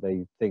means that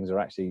the things are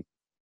actually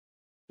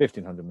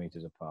 1,500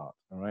 meters apart.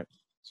 All right.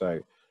 So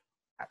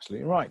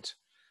absolutely right.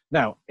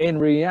 Now, in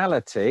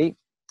reality,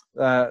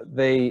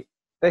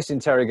 this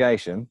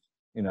interrogation,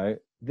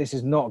 this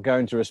is not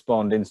going to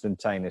respond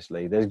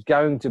instantaneously. There's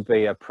going to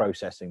be a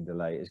processing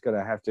delay. It's going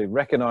to have to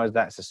recognize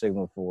that's a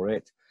signal for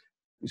it.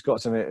 It's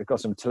got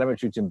some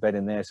telemetry to embed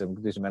in there, so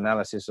do some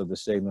analysis of the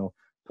signal,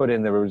 put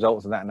in the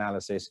results of that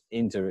analysis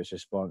into its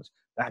response.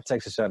 That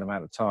takes a certain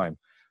amount of time.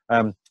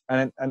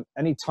 And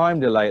any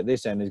time delay at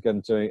this end is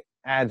going to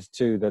add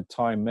to the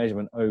time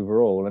measurement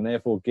overall, and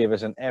therefore give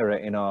us an error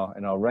in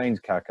our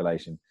range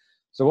calculation.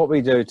 So what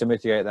we do to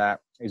mitigate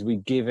that is we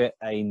give it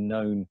a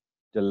known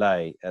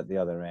delay at the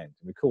other end.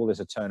 We call this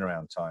a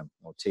turnaround time,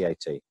 or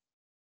TAT.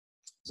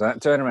 So that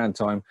turnaround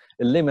time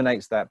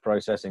eliminates that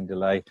processing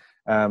delay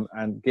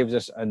and gives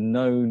us a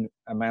known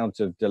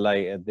amount of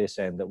delay at this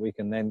end that we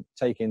can then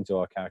take into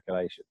our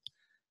calculation.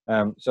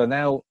 So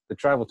now the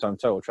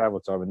total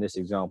travel time in this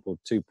example,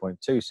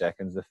 2.2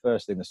 seconds. The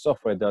first thing the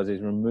software does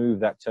is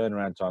remove that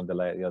turnaround time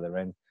delay at the other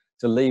end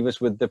to leave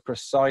us with the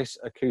precise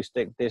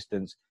acoustic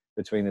distance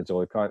between the two,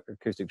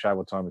 acoustic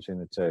travel time between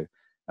the two.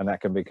 And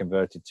that can be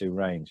converted to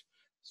range.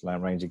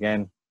 Slant range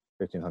again,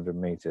 1,500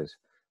 meters.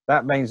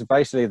 That means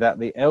basically that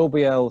the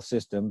LBL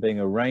system, being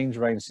a range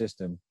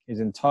system, is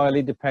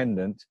entirely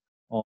dependent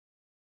on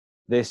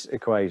this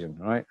equation,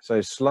 right?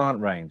 So slant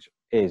range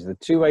is the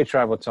two-way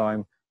travel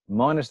time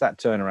minus that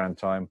turnaround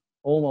time,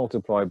 all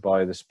multiplied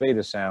by the speed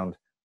of sound,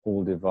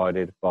 all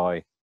divided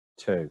by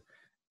 2.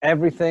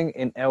 Everything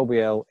in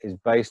LBL is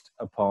based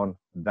upon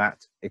that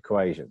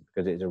equation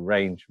because it's a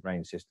range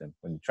system.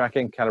 When you're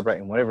tracking,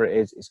 calibrating, whatever it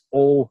is, it's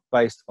all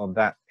based on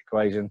that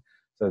equation.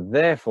 So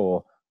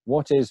therefore,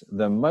 What is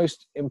the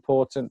most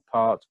important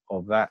part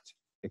of that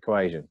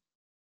equation?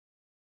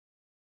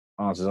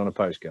 Answers on a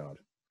postcard.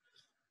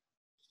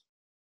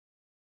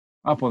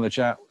 Up on the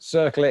chat,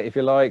 circle it if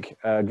you like,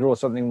 draw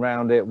something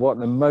around it. What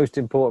the most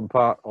important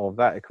part of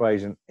that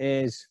equation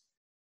is.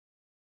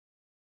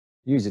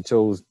 Use your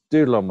tools,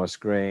 doodle on my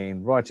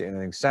screen, write it in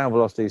anything. Sound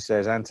velocity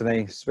says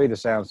Anthony, speed of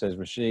sound says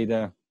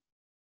Rashida.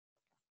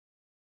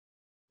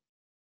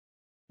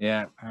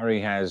 Yeah,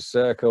 Harry has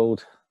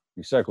circled.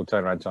 You circled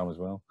turnaround time as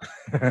well.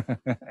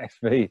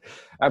 FB,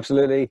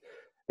 absolutely.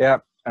 Yeah,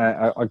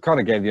 I kind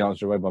of gave the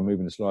answer away by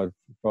moving the slide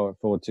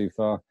forward too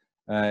far.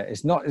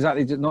 It's not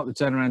exactly not the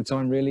turnaround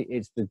time, really.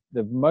 It's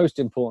the most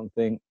important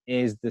thing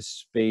is the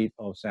speed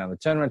of sound. The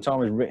turnaround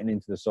time is written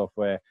into the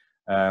software,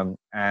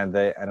 and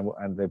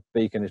the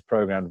beacon is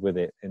programmed with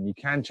it. And you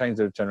can change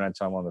the turnaround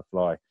time on the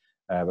fly,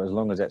 but as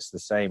long as it's the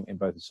same in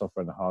both the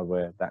software and the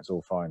hardware, that's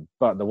all fine.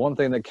 But the one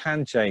thing that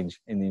can change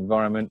in the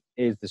environment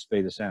is the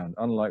speed of sound.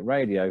 Unlike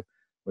radio,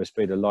 where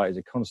speed of light is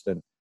a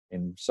constant,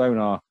 in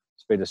sonar,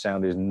 speed of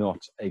sound is not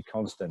a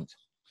constant.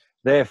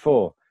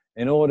 Therefore,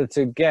 in order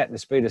to get the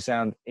speed of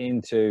sound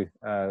into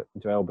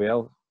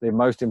LBL, the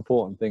most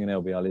important thing in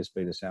LBL is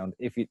speed of sound.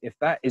 If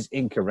that is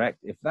incorrect,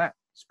 if that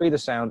speed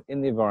of sound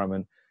in the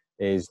environment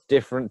is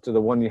different to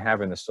the one you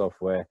have in the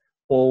software,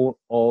 all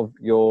of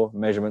your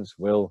measurements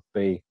will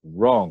be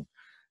wrong.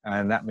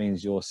 And that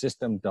means your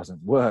system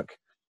doesn't work.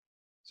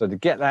 So to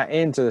get that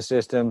into the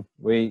system,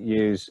 we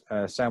use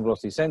sound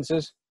velocity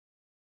sensors.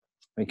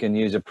 We can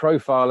use a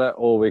profiler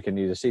or we can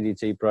use a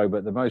CDT probe,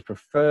 but the most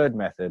preferred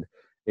method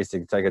is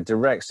to take a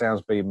direct sound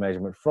speed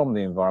measurement from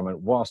the environment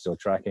while still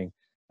tracking.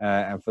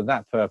 And for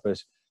that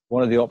purpose,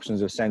 one of the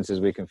options of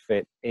sensors we can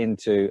fit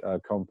into a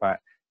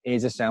compact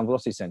is a sound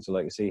velocity sensor,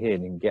 like you see here,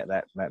 and you can get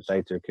that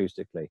data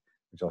acoustically,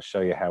 which I'll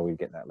show you how we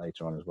get that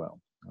later on as well.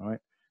 All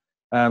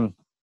right.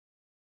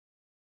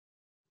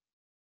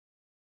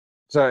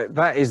 So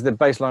that is the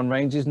baseline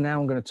ranges. Now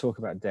I'm going to talk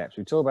about depths.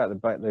 We talked about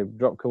the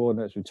drop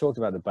coordinates. We talked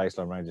about the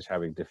baseline ranges, how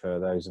we defer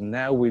those. And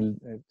now we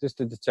just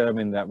to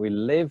determine that we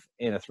live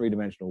in a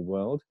three-dimensional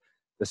world.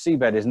 The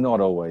seabed is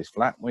not always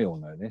flat. We all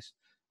know this.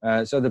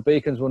 So the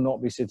beacons will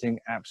not be sitting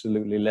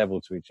absolutely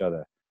level to each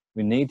other.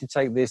 We need to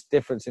take this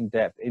difference in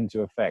depth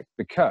into effect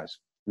because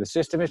the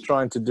system is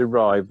trying to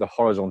derive the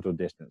horizontal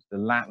distance, the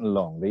lat and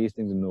long, the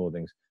eastings and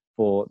northings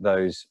for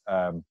those.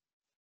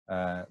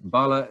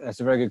 Bala, that's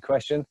a very good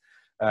question.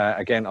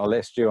 Again, I'll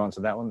let Stu answer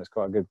that one. That's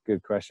quite a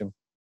good question.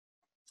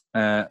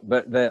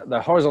 But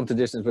the horizontal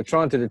distance, we're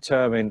trying to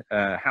determine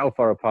how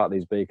far apart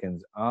these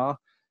beacons are.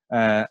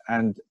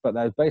 But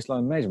those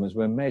baseline measurements,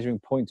 we're measuring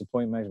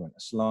point-to-point measurement,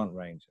 a slant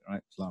range,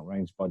 right? Slant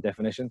range by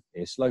definition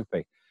is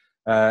slopey.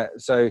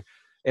 So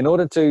in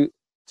order to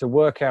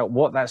work out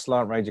what that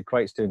slant range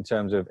equates to in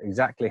terms of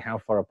exactly how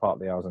far apart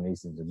they are on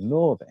eastings and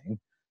northing,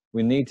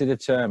 we need to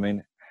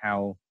determine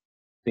how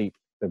deep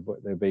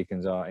the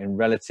beacons are in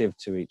relative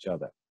to each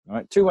other. All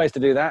right, two ways to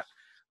do that.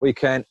 We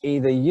can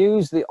either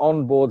use the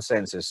onboard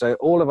sensors. So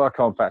all of our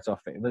compacts are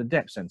fitted with a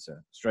depth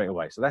sensor straight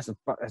away. So that's a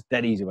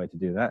dead easy way to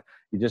do that.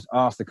 You just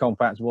ask the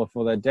compacts what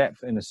for their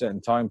depth in a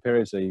certain time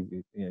period. So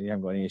you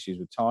haven't got any issues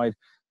with tide.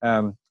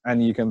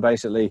 And you can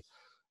basically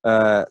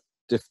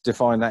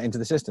define that into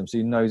the system. So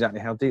you know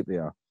exactly how deep they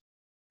are.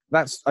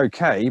 That's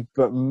okay.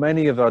 But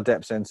many of our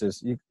depth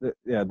sensors,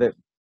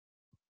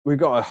 we've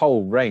got a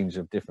whole range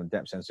of different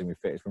depth sensing we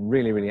fit, from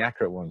really, really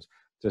accurate ones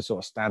to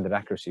sort of standard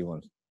accuracy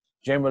ones.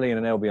 Generally, in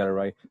an LBL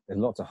array, there's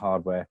lots of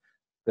hardware.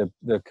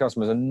 The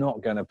customers are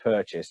not going to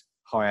purchase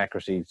high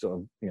accuracy sort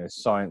of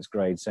science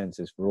grade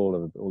sensors for all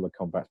the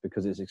compacts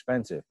because it's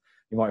expensive.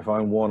 You might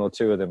find one or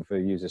two of them for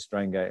use as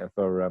strain gauge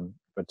for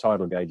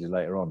tidal gauges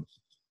later on.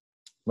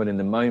 But in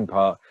the main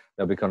part,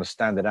 they'll be kind of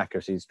standard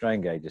accuracy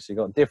strain gauges. So you've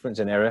got difference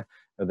in error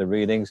of the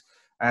readings,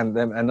 and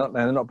they're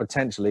not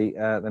potentially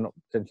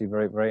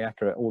very, very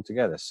accurate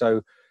altogether.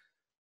 So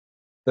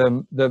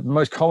the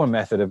most common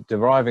method of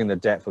deriving the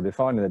depth or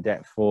defining the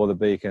depth for the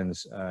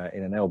beacons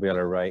in an LBL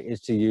array is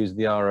to use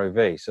the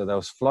ROV. So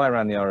they'll fly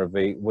around the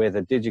ROV with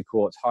a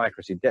digiquartz high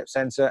accuracy depth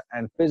sensor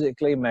and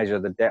physically measure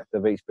the depth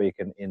of each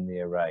beacon in the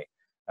array.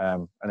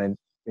 And then,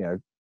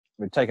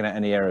 we've taken out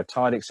any error of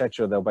tide,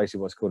 etc. They'll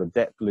basically what's called a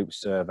depth loop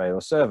survey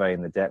or survey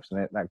in the depths,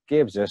 and that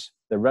gives us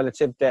the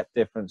relative depth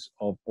difference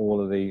of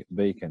all of the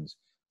beacons.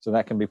 So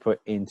that can be put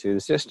into the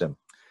system.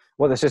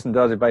 What the system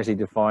does, it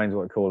basically defines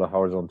what we call a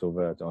horizontal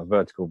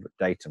vertical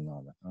datum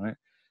rather. All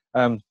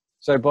right.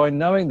 So by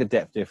knowing the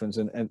depth difference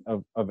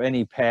of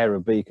any pair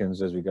of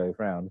beacons as we go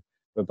around,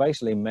 we're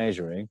basically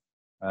measuring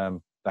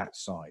that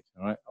side,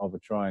 all right, of a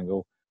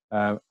triangle.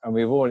 And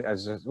we've already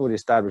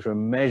established, we're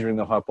measuring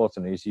the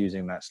hypotenuse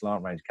using that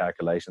slant range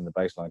calculation, the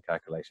baseline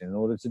calculation, in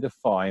order to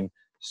define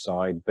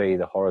side B,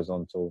 the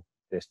horizontal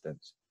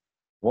distance.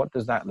 What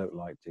does that look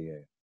like to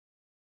you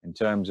in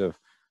terms of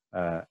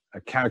a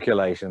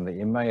calculation that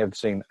you may have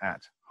seen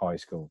at high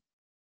school?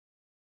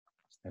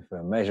 If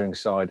we're measuring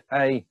side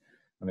A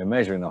and we're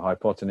measuring the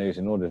hypotenuse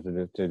in order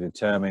to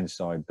determine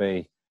side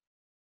B,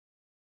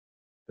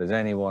 does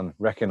anyone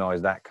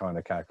recognize that kind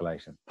of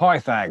calculation?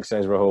 Pythag,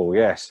 says Rahul.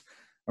 Yes.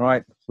 All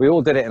right, we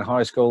all did it in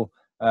high school.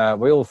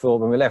 We all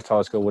thought when we left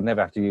high school we'd never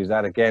have to use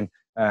that again.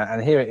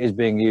 And here it is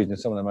being used in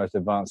some of the most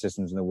advanced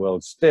systems in the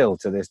world still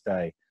to this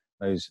day.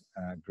 Those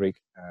Greek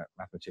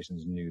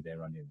mathematicians knew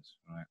their onions.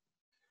 Right?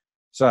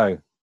 So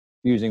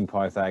using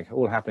Pythag,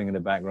 all happening in the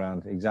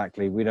background.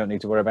 Exactly, we don't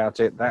need to worry about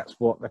it. That's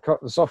what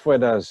the software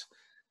does.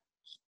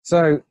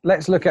 So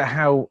let's look at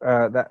how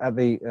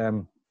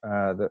the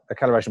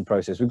calibration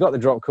process. We've got the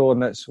drop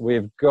coordinates.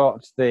 We've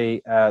got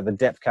the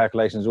depth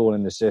calculations all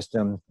in the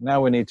system.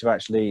 Now we need to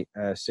actually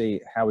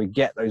see how we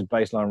get those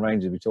baseline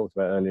ranges we talked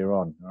about earlier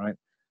on. All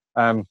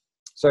right.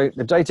 So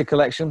the data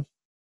collection,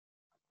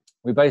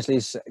 we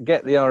basically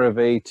get the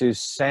ROV to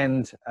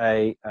send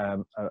a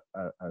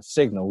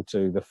signal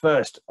to the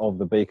first of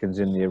the beacons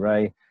in the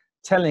array,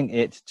 telling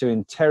it to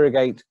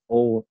interrogate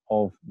all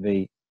of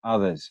the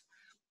others.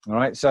 All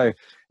right, so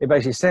it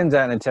basically sends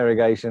out an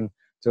interrogation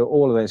to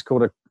all of them. It's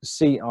called a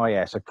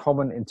CIS, a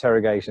common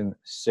interrogation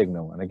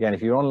signal. And again,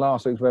 if you're on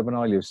last week's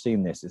webinar, you've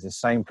seen this. It's the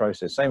same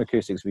process, same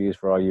acoustics we use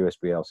for our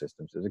USBL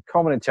systems. There's a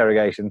common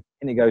interrogation,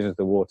 and it goes into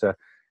the water.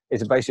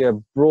 It's basically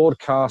a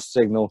broadcast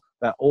signal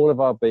that all of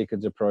our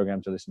beacons are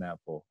programmed to listen out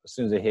for. As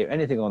soon as they hear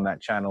anything on that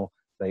channel,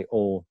 they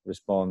all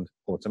respond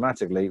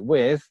automatically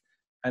with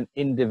an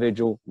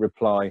individual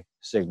reply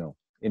signal.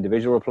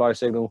 Individual reply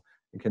signal,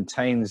 it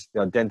contains the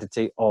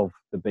identity of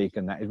the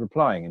beacon that is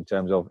replying in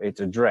terms of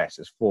its address,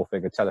 its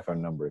 4-figure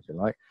telephone number, if you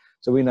like.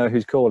 So we know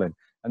who's calling.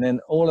 And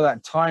then all of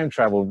that time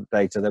travel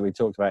data that we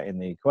talked about in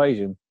the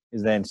equation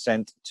is then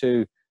sent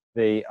to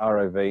the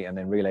ROV and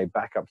then relayed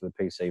back up to the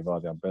PC via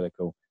the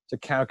umbilical to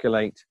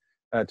calculate,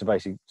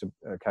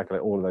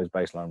 calculate all of those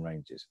baseline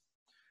ranges.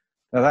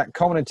 Now that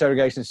common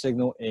interrogation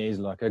signal is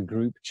like a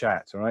group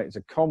chat, all right? It's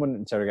a common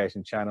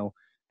interrogation channel,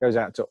 goes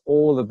out to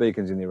all the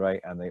beacons in the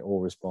array and they all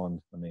respond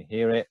when they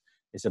hear it.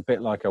 It's a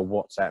bit like a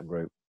WhatsApp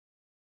group.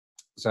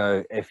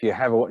 So if you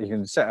have you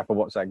can set up a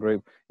WhatsApp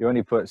group, you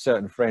only put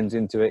certain friends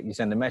into it, you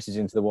send a message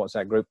into the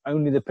WhatsApp group,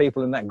 only the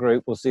people in that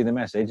group will see the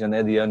message and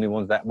they're the only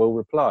ones that will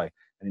reply.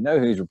 And you know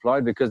who's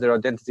replied because their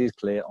identity is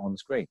clear on the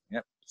screen.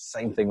 Yep,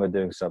 same thing we're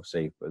doing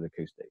subsea with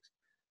acoustics.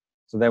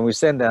 So then we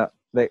send out,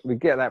 we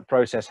get that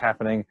process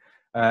happening.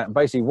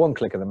 Basically one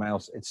click of the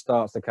mouse, it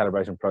starts the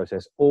calibration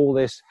process. All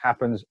this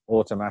happens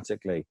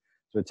automatically.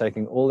 So we're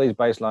taking all these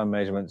baseline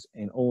measurements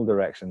in all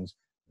directions,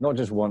 not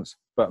just once,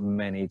 but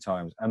many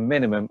times, a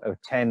minimum of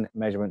 10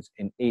 measurements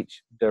in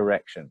each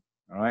direction,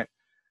 all right?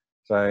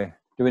 So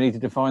do we need to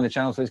define the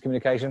channels for this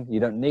communication?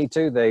 You don't need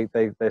to,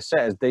 they're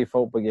set as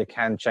default, but you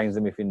can change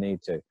them if you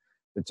need to.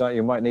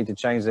 You might need to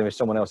change them if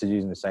someone else is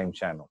using the same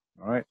channel,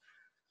 all right?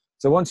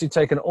 So once you've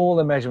taken all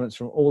the measurements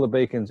from all the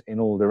beacons in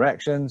all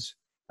directions,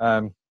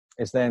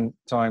 it's then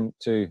time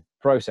to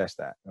process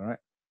that, all right?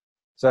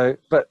 So,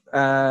 but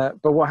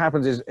what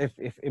happens is if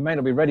it may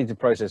not be ready to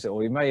process it,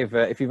 or you may have,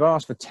 if you've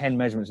asked for 10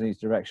 measurements in each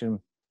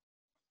direction,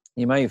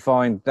 you may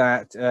find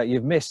that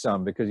you've missed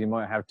some because you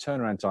might have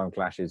turnaround time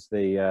clashes.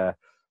 The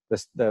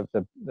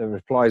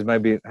replies may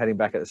be heading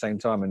back at the same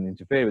time and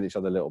interfere with each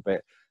other a little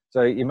bit.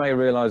 So you may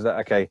realize that,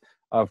 okay,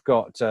 I've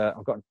got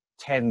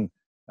 10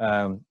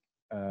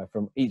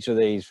 from each of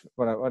these.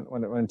 When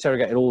I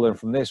interrogated all of them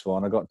from this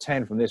one, I got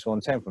 10 from this one,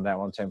 10 from that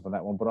one, 10 from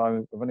that one, but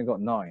I've only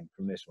got 9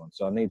 from this one.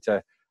 So I need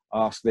to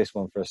ask this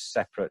one for a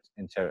separate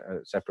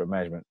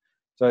measurement.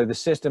 So the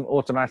system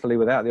automatically,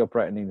 without the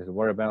operator needing to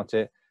worry about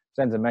it,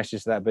 sends a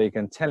message to that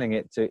beacon telling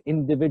it to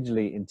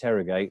individually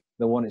interrogate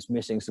the one it's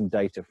missing some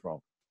data from.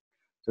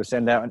 So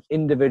send out an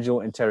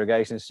individual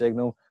interrogation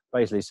signal,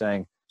 basically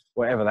saying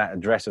whatever that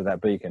address of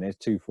that beacon is,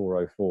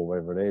 2404,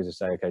 whatever it is, to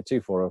say, okay,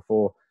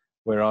 2404,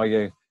 where are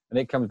you? And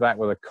it comes back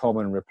with a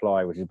common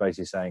reply, which is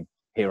basically saying,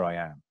 here I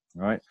am,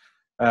 right?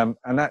 And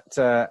that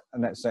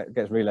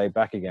gets relayed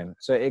back again.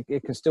 So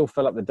it can still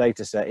fill up the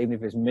data set, even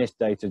if it's missed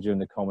data during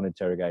the common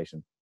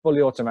interrogation.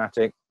 Fully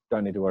automatic,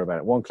 don't need to worry about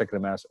it. One click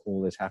of the mouse, all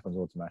this happens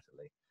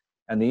automatically.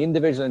 And the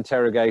individual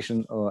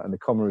interrogation and the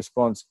common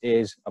response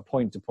is a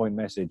point-to-point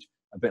message,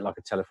 a bit like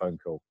a telephone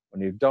call.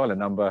 When you dial a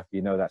number,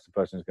 you know that's the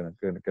person who's going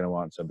to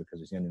answer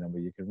because it's the only number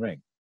you can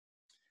ring.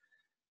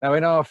 Now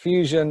in our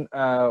Fusion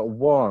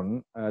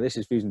 1, this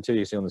is Fusion 2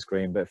 you see on the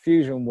screen, but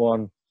Fusion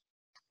 1,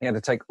 you have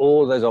to take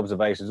all those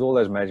observations, all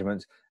those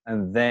measurements,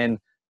 and then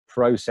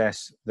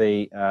process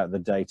the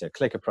data.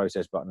 Click a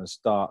process button and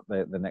start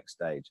the next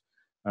stage.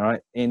 All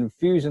right. In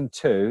Fusion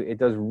 2, it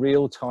does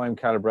real-time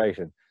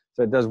calibration.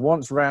 So it does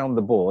once round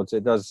the board. So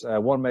it does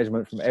one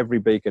measurement from every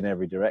beacon,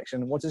 every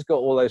direction. Once it's got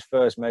all those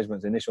first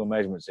measurements, initial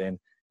measurements in,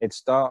 it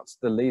starts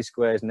the least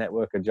squares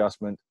network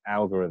adjustment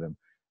algorithm.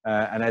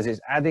 And as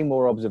it's adding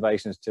more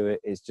observations to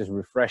it, it's just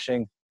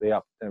refreshing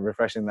that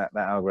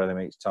algorithm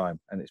each time,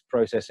 and it's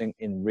processing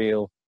in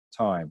real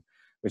time,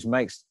 which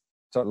makes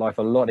life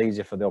a lot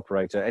easier for the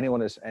operator. Anyone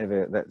that's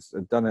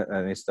done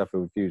this stuff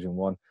with Fusion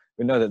 1,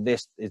 we know that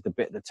this is the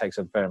bit that takes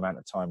a fair amount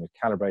of time with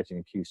calibrating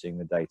and QCing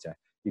the data.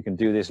 You can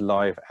do this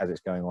live as it's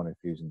going on in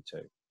Fusion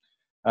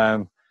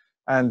 2.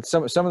 And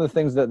some of the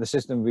things that the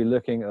system will be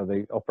looking, or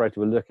the operator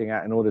will be looking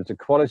at in order to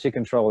quality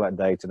control that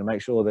data, to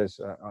make sure there's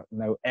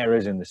no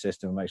errors in the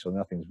system, make sure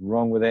nothing's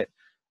wrong with it.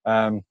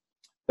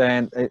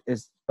 then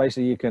it's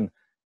basically you can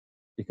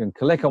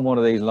click on one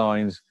of these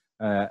lines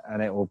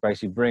and it will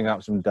basically bring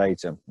up some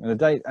data. And the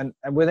data, and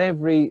with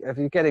if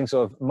you're getting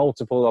sort of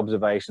multiple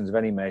observations of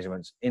any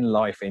measurements in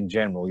life in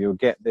general, you'll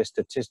get this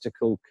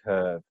statistical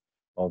curve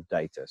of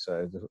data.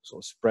 So the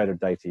sort of spread of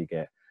data you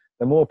get.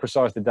 The more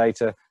precise the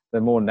data,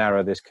 the more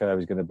narrow this curve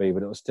is going to be,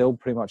 but it will still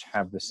pretty much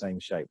have the same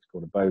shape. It's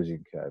called a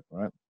Bayesian curve,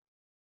 right?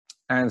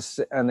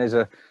 And there's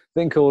a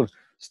thing called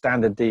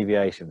standard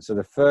deviation. So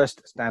the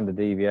first standard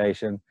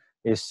deviation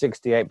is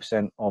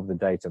 68% of the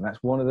data. And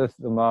that's one of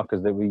the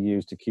markers that we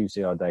use to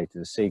QC our data,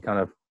 to see kind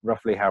of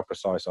roughly how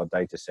precise our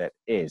data set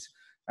is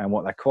and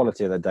what the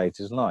quality of the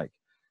data is like.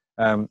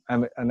 And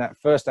that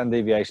first standard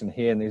deviation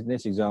here in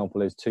this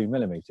example is 2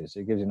 millimeters. So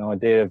it gives you an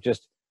idea of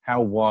just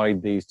how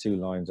wide these two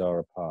lines are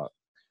apart.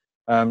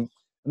 And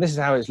this is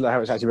how it's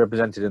actually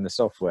represented in the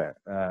software.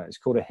 It's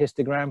called a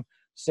histogram,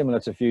 similar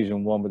to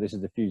Fusion 1, but this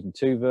is the Fusion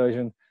 2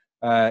 version.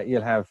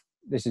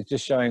 This is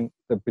just showing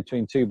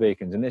between two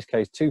beacons, in this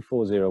case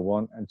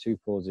 2401 and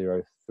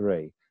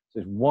 2403. So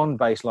it's one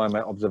baseline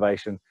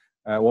observation,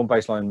 one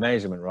baseline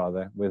measurement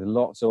rather, with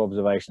lots of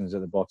observations at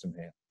the bottom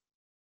here.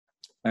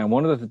 And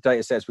one of the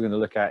data sets we're going to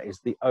look at is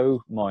the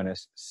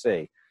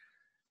O-C.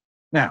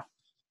 Now,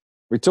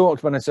 we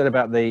talked when I said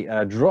about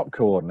the drop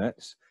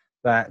coordinates,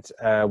 that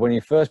when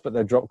you first put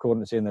the drop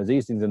coordinates in, those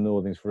eastings and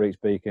northings for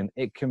each beacon,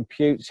 it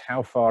computes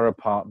how far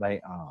apart they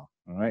are.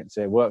 All right,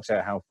 so it works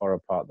out how far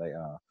apart they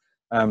are.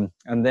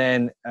 And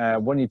then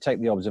when you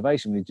take the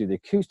observation, when you do the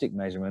acoustic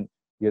measurement,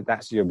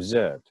 that's you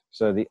observed.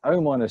 So the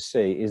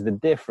O-C is the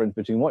difference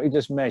between what you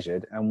just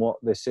measured and what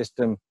the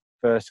system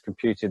first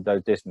computed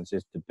those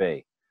distances to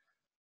be.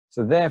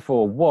 So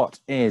therefore, what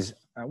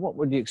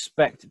would you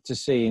expect to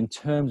see in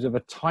terms of a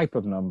type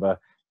of number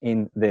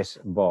in this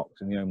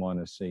box, in the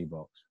O-C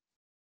box?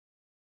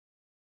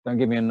 Don't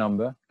give me a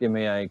number, give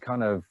me a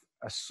kind of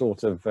a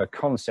sort of a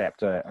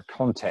concept, a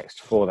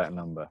context for that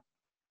number.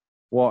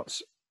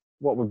 What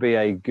would be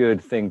a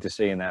good thing to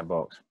see in that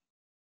box?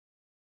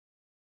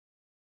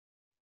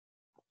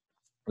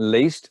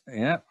 Least,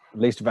 yeah,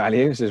 least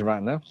value, says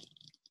Ratner.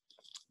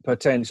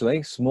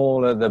 Potentially,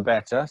 smaller the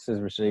better, says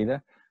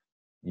Rashida.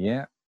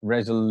 Yeah,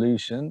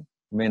 resolution,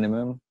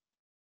 minimum,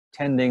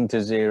 tending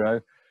to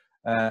 0.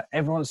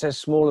 Everyone says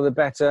smaller the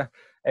better.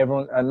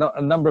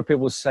 A number of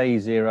people say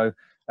 0.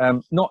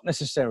 Not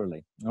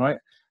necessarily, all right?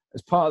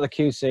 As part of the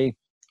QC,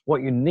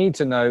 what you need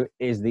to know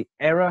is the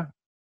error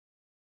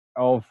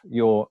of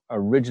your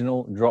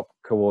original drop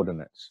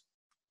coordinates.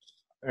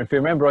 If you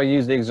remember, I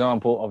used the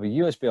example of a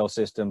USBL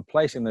system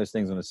placing those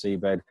things on a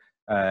seabed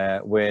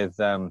with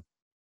a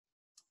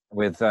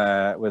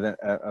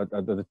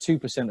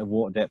 2% of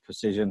water depth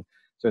precision.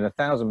 So in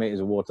 1,000 meters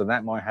of water,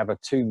 that might have a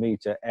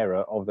 2-meter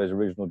error of those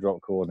original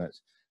drop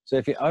coordinates. So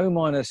if your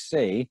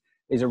O-C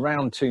is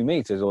around 2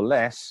 meters or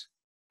less,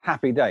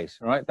 happy days,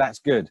 right? That's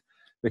good,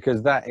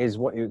 because that is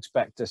what you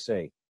expect to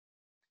see.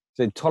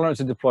 So tolerance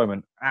of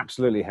deployment,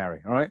 absolutely,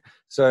 Harry. All right.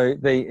 So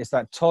it's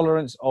that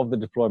tolerance of the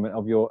deployment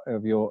of your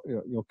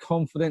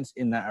confidence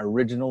in that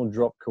original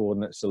drop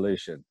coordinate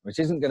solution, which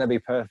isn't going to be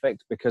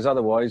perfect, because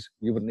otherwise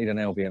you wouldn't need an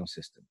LBL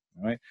system.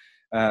 All right.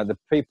 The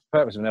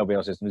purpose of an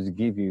LBL system is to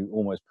give you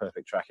almost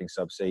perfect tracking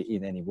subsea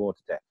in any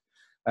water depth.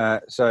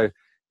 So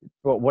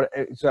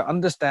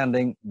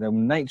understanding the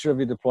nature of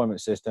your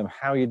deployment system,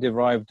 how you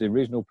derive the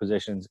regional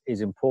positions,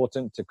 is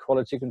important to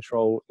quality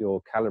control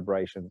your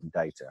calibration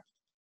data.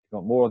 If you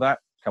want more of that,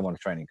 come on a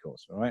training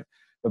course, all right?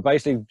 But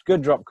basically,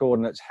 good drop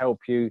coordinates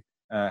help you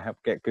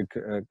get good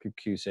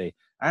QC,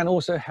 and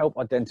also help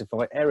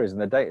identify errors in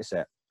the data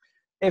set.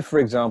 If, for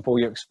example,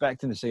 you're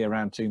expecting to see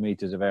around 2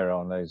 meters of error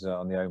on those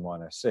on the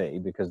O-C,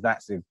 because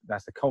that's the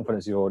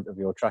confidence of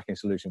your tracking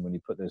solution when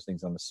you put those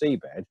things on the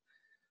seabed,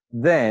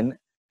 then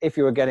if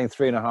you were getting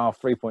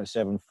 3.5,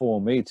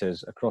 3.74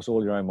 meters across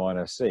all your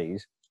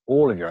O-Cs,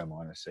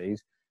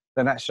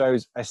 then that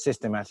shows a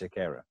systematic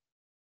error.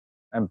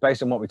 And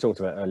based on what we talked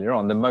about earlier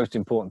on, the most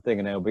important thing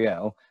in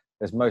LBL,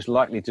 there's most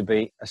likely to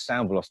be a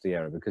sound velocity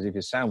error, because if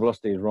your sound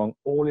velocity is wrong,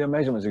 all your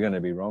measurements are going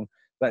to be wrong.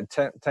 That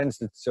tends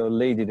to sort of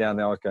lead you down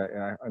there. Okay,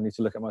 I need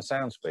to look at my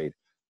sound speed.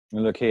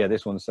 And look here,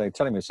 this one's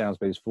telling me sound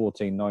speed is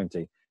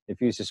 1490.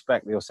 If you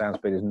suspect that your sound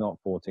speed is not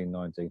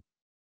 1490,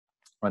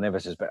 I never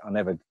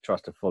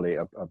trust a fully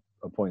a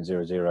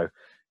 0.00.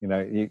 You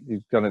know,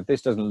 if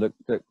this doesn't look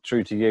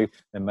true to you,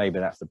 then maybe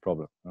that's the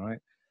problem. All right.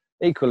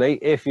 Equally,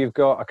 if you've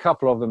got a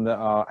couple of them that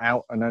are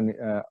out and only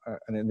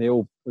and they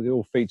all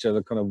feature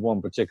the kind of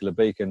one particular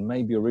beacon,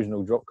 maybe your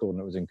original drop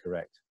coordinate was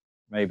incorrect.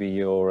 Maybe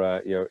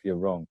you're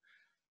wrong.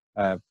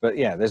 But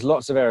yeah, there's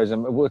lots of errors.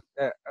 And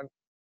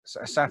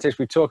Satish,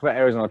 we talk about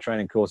errors in our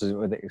training courses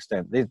with the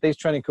extent. These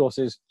training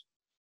courses,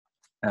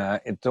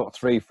 it took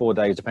 3-4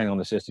 days, depending on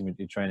the system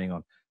you're training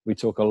on. We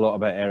talk a lot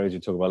about errors. We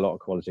talk about a lot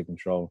of quality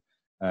control,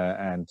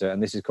 and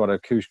this is quite a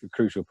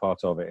crucial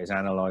part of it, is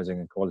analysing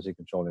and quality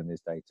controlling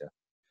this data.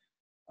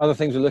 Other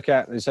things we look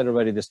at, as I said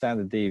already, the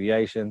standard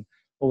deviation.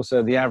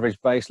 Also, the average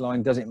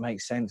baseline. Does it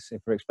make sense?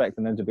 If we're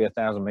expecting them to be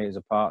 1,000 meters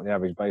apart, the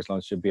average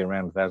baseline should be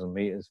around 1,000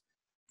 meters.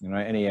 You know,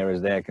 any errors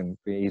there can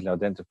be easily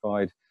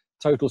identified.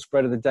 total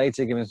spread of the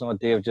data, giving us an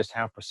idea of just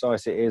how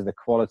precise it is, the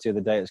quality of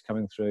the data that's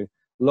coming through.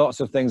 Lots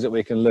of things that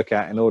we can look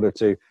at in order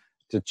to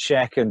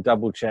check and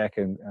double check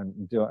and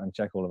do it and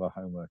check all of our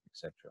homework,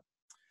 etc.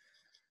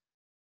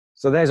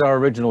 So there's our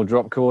original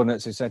drop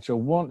coordinates, etc.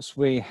 Once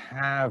we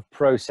have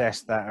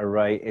processed that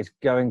array, it's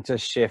going to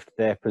shift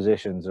their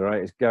positions, all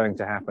right? It's going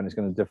to happen. It's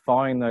going to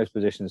define those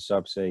positions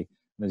subsea.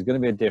 There's going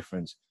to be a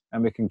difference,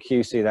 and we can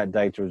QC that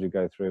data as we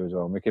go through as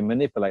well. And we can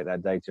manipulate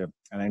that data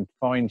and then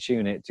fine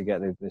tune it to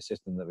get the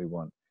system that we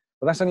want.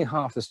 But that's only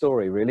half the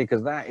story, really,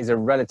 because that is a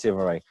relative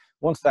array.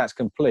 Once that's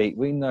complete,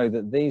 we know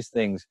that these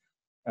things,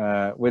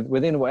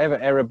 within whatever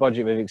error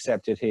budget we've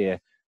accepted here,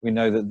 we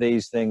know that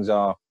these things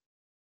are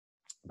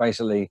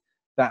basically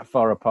that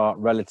far apart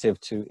relative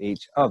to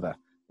each other.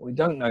 What we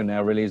don't know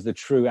now really is the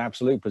true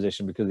absolute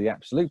position, because the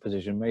absolute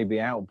position may be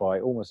out by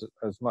almost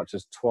as much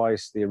as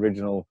twice the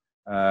original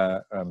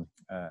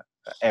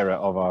error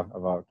of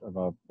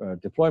our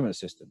deployment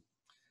system.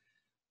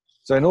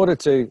 So in order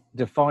to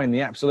define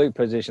the absolute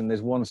position,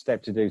 there's one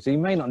step to do. So you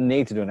may not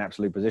need to do an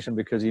absolute position,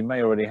 because you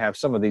may already have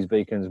some of these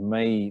beacons.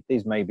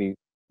 These may be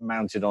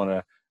mounted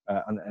on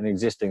an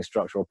existing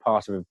structure or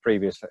part of a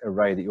previous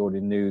array that you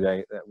already knew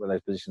were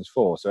those positions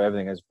for. So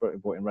everything is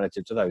brought in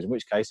relative to those, in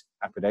which case,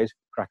 happy days,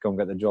 crack on,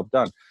 get the job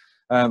done.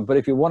 But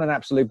if you want an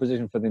absolute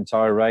position for the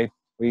entire array,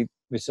 we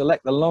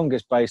select the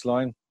longest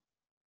baseline.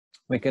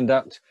 We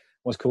conduct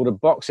what's called a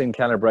boxing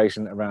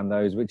calibration around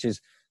those, which is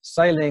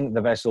sailing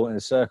the vessel in a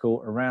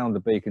circle around the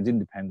beacons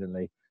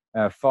independently,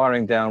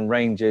 firing down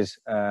ranges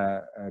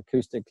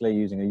acoustically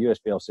using a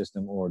USBL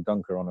system or a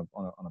dunker on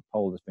a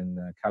pole that's been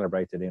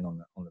calibrated in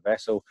on the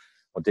vessel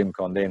or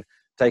dim-conned in,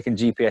 taking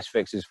GPS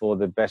fixes for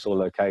the vessel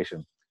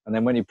location. And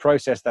then when you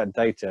process that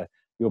data,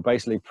 you're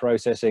basically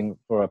processing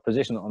for a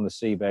position on the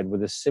seabed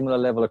with a similar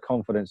level of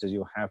confidence as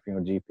you'll have from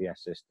your GPS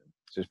system.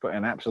 So it's putting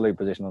an absolute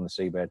position on the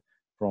seabed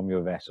from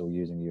your vessel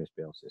using the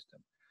USBL system.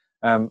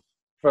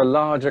 For a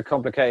larger,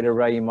 complicated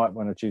array, you might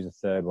want to choose a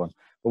third one.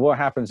 But what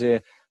happens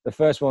here, the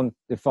first one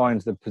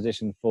defines the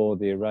position for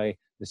the array.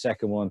 The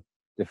second one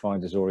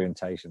defines its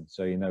orientation,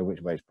 so you know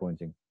which way it's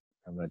pointing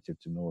relative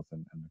to north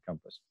and the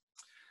compass.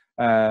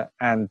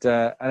 And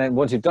then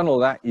once you've done all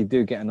that, you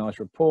do get a nice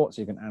report,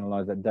 so you can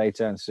analyze that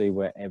data and see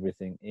where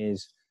everything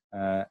is,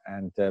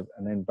 and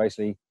then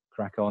basically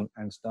crack on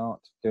and start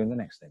doing the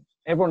next thing.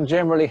 Everyone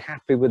generally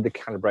happy with the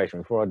calibration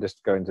before I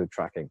just go into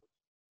tracking?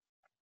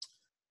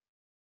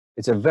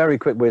 It's a very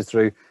quick whiz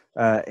through.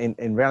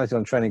 In reality,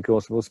 on training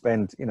course, we'll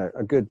spend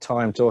a good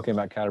time talking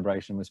about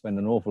calibration. We'll spend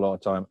an awful lot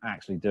of time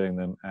actually doing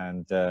them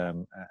and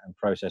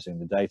processing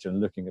the data and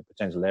looking at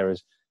potential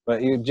errors.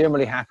 But you're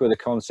generally happy with the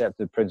concept,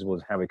 the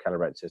principles of how we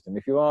calibrate the system.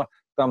 If you are,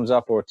 thumbs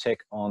up or a tick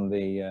on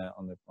the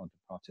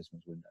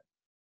participants window.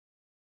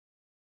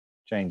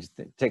 Change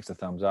ticks to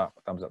thumbs up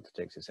to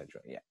ticks, etc.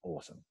 Yeah,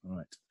 awesome. All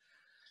right.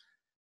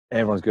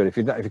 Everyone's good. If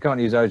you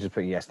can't use those, just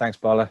put yes. Thanks,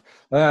 Bala.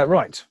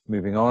 Right,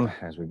 moving on.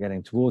 As we're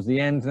getting towards the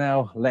end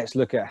now, let's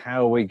look at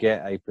how we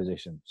get a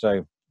position.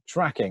 So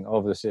tracking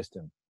of the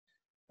system.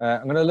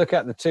 I'm going to look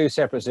at the two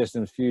separate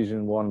systems,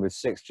 Fusion 1 with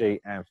 6G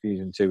and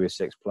Fusion 2 with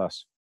 6+.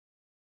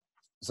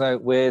 So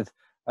with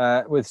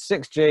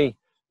 6G,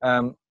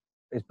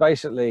 it's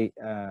basically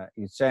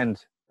you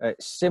send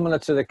similar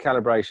to the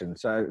calibration.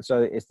 So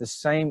it's the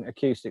same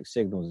acoustic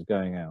signals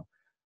going out.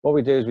 What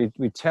we do is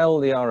we tell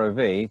the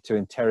ROV to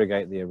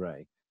interrogate the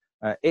array.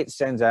 It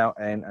sends out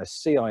a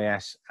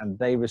CIS, and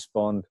they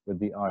respond with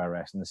the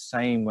IRS in the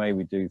same way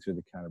we do through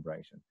the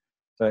calibration.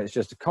 So it's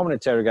just a common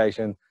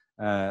interrogation.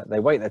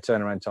 They wait their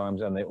turnaround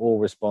times, and they all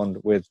respond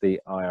with the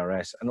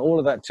IRS. And all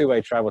of that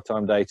two-way travel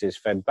time data is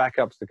fed back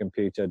up to the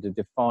computer to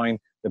define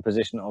the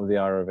position of the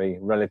ROV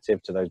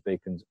relative to those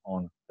beacons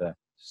on the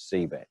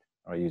seabed,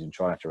 or using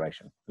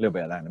trilateration. A little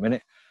bit of that in a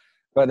minute.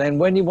 But then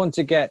when you want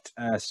to get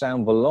a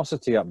sound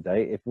velocity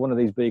update, if one of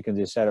these beacons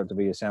is set up to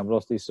be a sound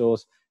velocity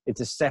source,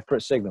 it's a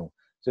separate signal.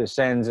 So it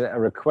sends a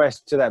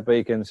request to that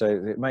beacon. So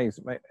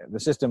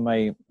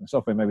the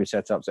software may be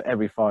set up so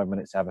every 5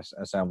 minutes to have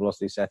a sound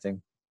velocity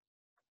setting.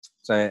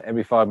 So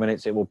every 5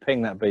 minutes it will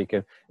ping that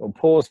beacon, it will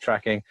pause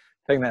tracking,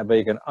 ping that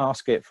beacon,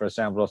 ask it for a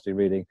sound velocity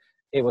reading.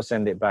 It will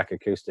send it back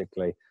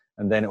acoustically,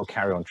 and then it will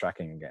carry on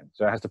tracking again.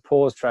 So it has to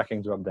pause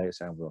tracking to update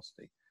sound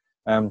velocity.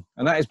 And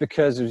that is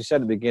because, as we said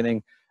at the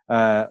beginning,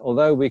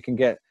 although we can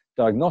get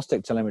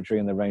diagnostic telemetry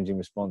in the ranging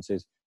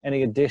responses,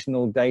 any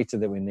additional data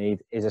that we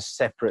need is a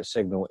separate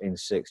signal in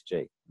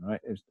 6G. Right?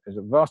 It's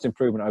a vast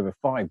improvement over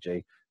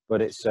 5G,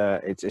 but it's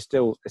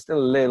still a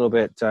little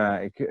bit.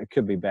 It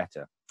could be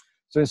better.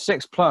 So in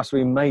 6+,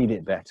 we made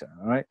it better.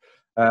 All right.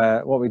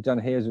 What we've done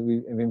here is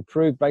we've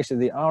improved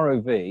basically the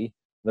ROV,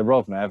 the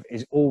ROVNAV,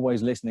 is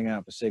always listening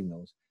out for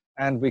signals.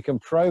 And we can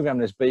program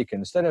this beacon.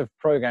 Instead of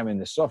programming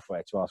the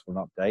software to ask for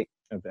an update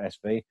of the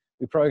SV,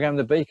 we program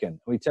the beacon.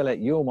 We tell it,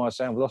 you're my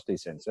sound velocity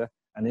sensor.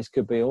 And this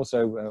could be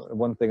also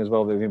one thing as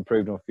well that we've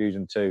improved on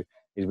Fusion 2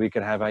 is we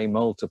could have a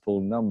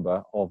multiple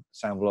number of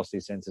sound velocity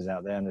sensors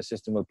out there, and the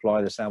system will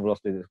apply the sound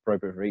velocity that's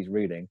appropriate for each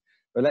reading.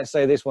 But let's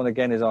say this one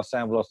again is our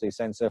sound velocity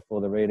sensor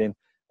for the reading.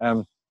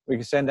 We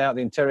can send out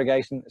the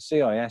interrogation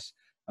CIS,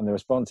 and the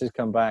responses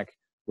come back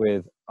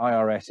with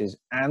IRSs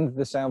and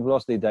the sound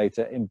velocity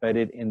data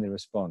embedded in the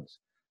response.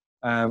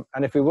 And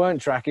if we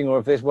weren't tracking, or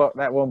if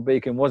that one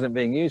beacon wasn't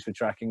being used for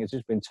tracking, it's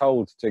just been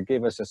told to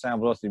give us a sound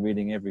velocity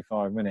reading every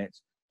 5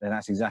 minutes, then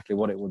that's exactly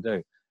what it will do.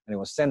 And it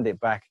will send it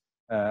back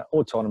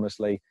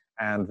autonomously,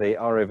 and the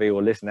ROV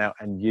will listen out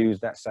and use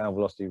that sound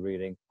velocity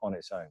reading on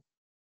its own.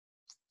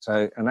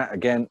 So, and that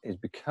again is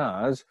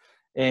because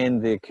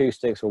in the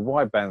acoustics or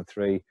wideband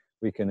 3,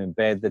 we can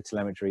embed the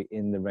telemetry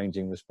in the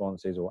ranging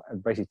responses, or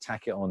basically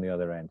tack it on the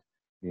other end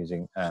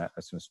using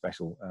some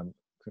special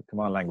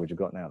command language we've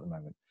got now at the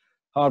moment.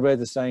 Hardware is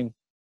the same,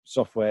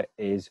 software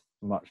is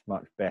much,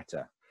 much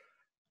better.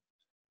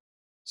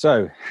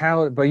 So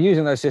how, by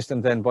using those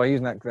systems then, by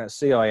using that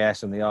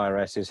CIS and the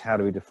IRSs, how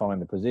do we define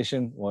the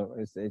position? Well,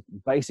 it's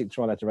basic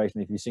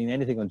trilateration. If you've seen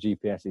anything on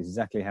GPS, it's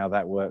exactly how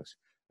that works.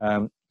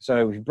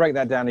 So if you break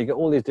that down, you get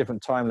all these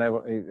different time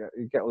level,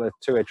 you get all the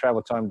two-way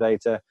travel time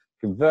data,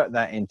 convert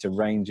that into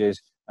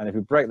ranges, and if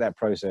we break that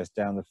process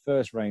down, the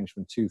first range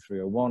from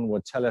 2301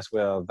 will tell us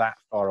we're that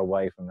far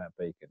away from that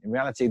beacon. In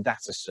reality,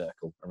 that's a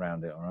circle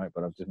around it, all right?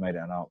 But I've just made it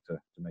an arc to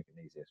make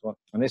it easier.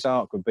 And this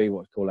arc would be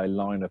what's called a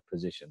line of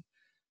position.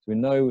 So we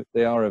know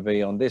the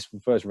ROV on this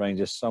first range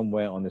is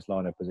somewhere on this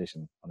line of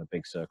position on a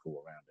big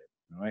circle around it,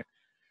 all right?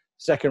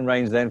 Second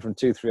range then from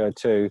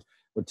 2302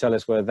 would tell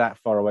us we're that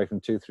far away from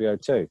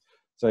 2302.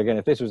 So again,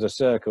 if this was a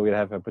circle, we'd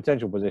have a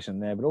potential position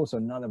there, but also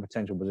another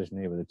potential position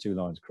here with the two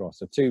lines crossed.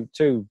 So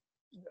two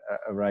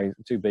arrays,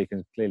 two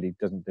beacons clearly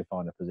doesn't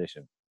define a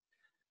position.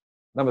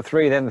 Number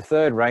 3, then the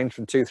third range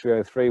from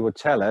 2303 would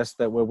tell us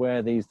that we're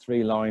where these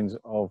 3 lines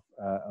of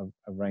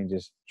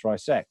ranges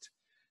trisect.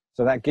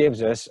 So that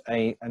gives us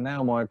a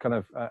now more kind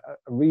of a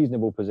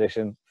reasonable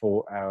position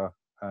for our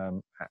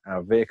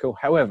vehicle.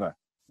 However,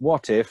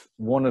 what if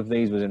one of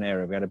these was an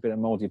error? We had a bit of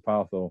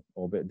multipath or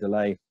a bit of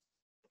delay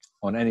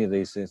on any of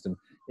these systems.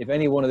 If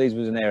any one of these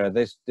was an error,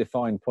 this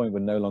defined point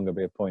would no longer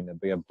be a point. There'd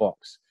be a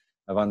box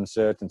of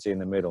uncertainty in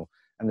the middle,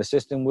 and the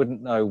system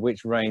wouldn't know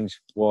which range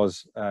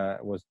was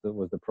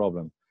the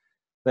problem.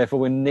 Therefore,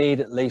 we need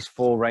at least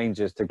 4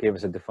 ranges to give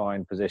us a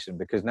defined position,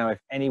 because now if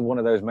any one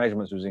of those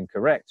measurements was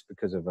incorrect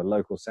because of a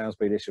local sound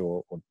speed issue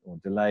or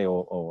delay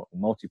or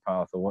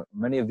multipath or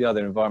many of the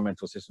other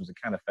environmental systems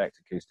that can affect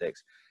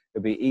acoustics, it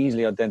would be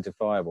easily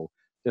identifiable.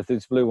 If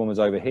this blue one was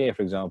over here,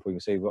 for example, you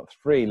can see we've got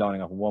 3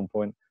 lining up at one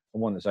point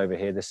and one that's over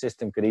here. The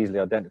system could easily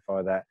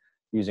identify that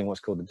using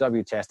what's called the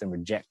W test and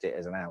reject it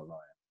as an outlier.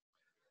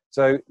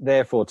 So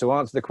therefore, to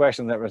answer the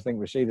question that I think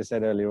Rashida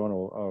said earlier on,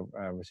 or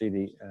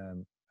Rashidi,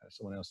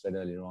 someone else said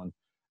earlier on,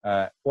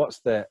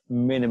 what's the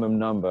minimum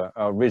number?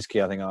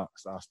 Rizki, I think,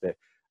 asked it.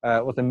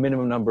 What's the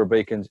minimum number of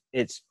beacons?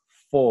 It's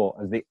 4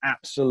 as the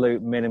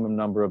absolute minimum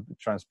number of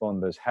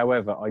transponders.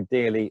 However,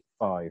 ideally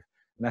 5.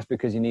 And that's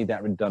because you need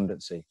that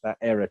redundancy, that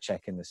error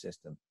check in the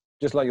system.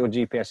 Just like your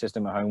GPS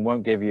system at home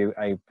won't give you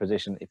a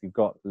position if you've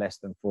got less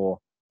than 4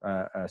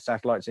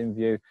 satellites in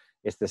view.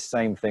 It's the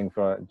same thing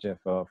for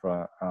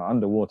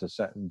underwater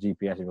GPS,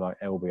 if you like,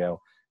 LBL.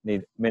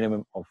 Need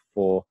minimum of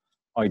 4,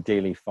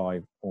 ideally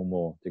 5 or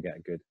more to get a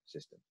good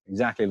system.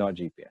 Exactly like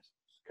GPS,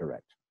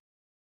 correct.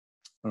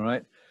 All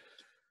right.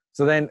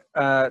 So then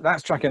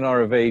that's tracking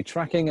ROV.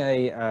 Tracking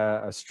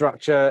a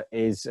structure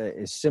is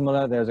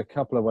similar. There's a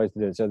couple of ways to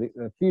do it. So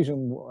the Fusion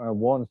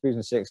 1,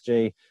 Fusion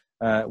 6G,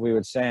 we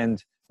would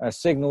send a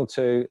signal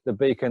to the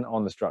beacon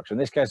on the structure. In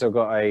this case, I've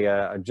got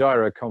a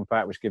gyro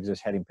compact, which gives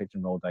us heading, pitch,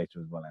 and roll data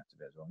as well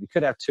after it as well. You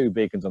could have 2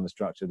 beacons on the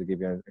structure to give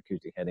you an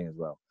acoustic heading as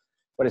well.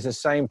 But it's the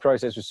same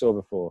process we saw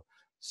before.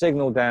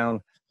 Signal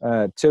down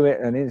to it,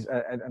 and is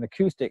an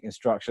acoustic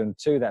instruction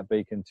to that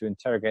beacon to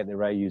interrogate the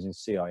array using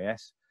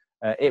CIS.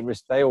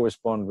 They all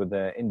respond with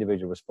their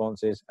individual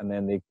responses, and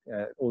then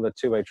all the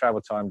two-way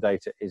travel time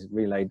data is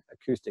relayed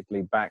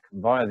acoustically back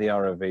via the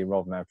ROV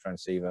ROV-nav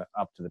transceiver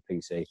up to the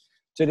PC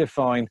to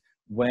define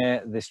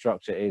where the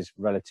structure is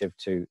relative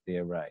to the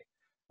array.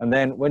 And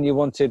then when you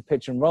wanted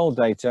pitch and roll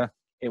data,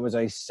 it was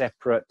a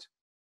separate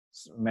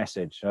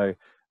message. So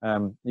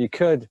you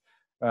could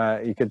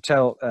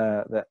tell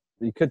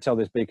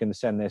this beacon to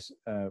send this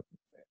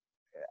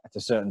at a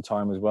certain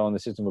time as well, and the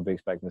system will be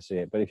expecting to see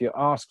it. But if you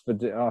ask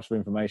for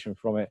information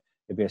from it,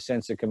 it'd be a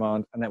sensor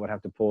command, and that would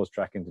have to pause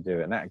tracking to do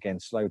it. And that again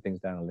slowed things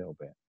down a little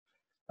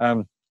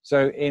bit.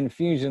 So in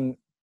Fusion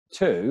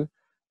 2,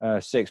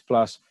 6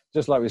 Plus,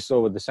 just like we saw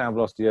with the sound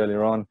velocity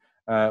earlier on,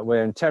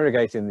 we're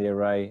interrogating the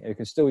array. You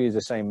can still use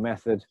the same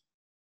method,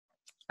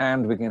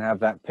 and we can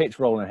have that pitch,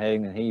 roll, and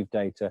heading and heave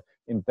data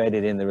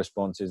embedded in the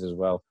responses as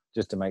well,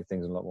 just to make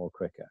things a lot more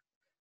quicker.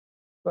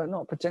 But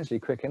not potentially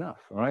quick enough,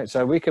 all right?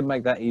 So we can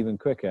make that even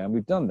quicker, and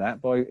we've done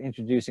that by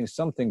introducing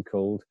something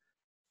called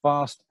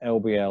fast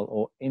LBL,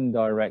 or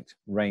indirect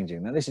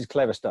ranging. Now, this is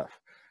clever stuff.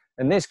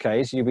 In this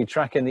case, you'll be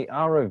tracking the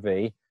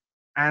ROV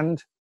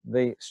and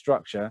the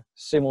structure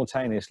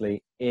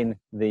simultaneously in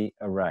the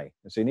array.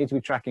 So you need to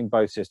be tracking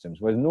both systems.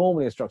 Whereas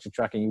normally in structure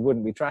tracking, you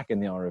wouldn't be tracking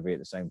the ROV at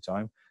the same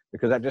time,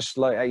 because that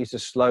used to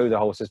slow the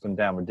whole system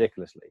down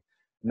ridiculously.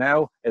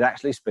 Now it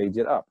actually speeds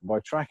it up. By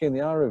tracking the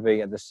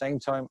ROV at the same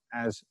time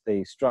as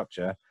the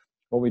structure,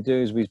 what we do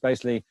is we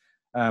basically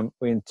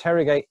we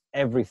interrogate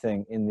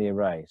everything in the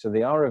array. So the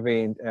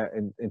ROV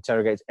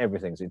interrogates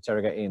everything. So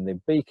interrogating the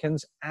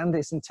beacons, and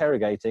it's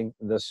interrogating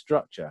the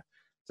structure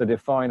to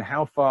define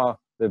how far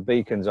the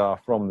beacons are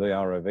from the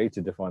ROV,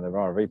 to define the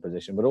ROV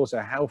position, but also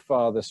how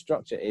far the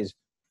structure is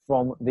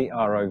from the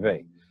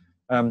ROV.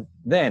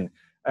 Then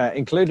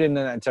included in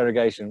that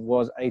interrogation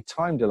was a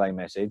time delay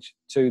message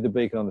to the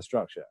beacon on the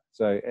structure.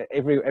 So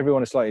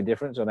everyone is slightly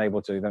different, so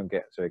unable to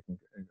so it can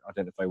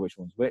identify which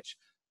one's which.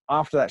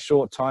 After that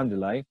short time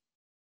delay,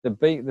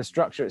 the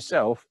structure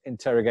itself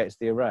interrogates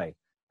the array,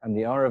 and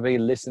the ROV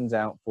listens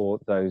out for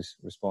those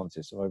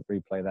responses. So I'll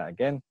replay that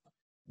again.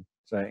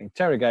 So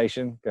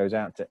interrogation goes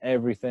out to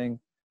everything,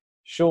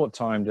 short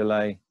time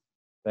delay,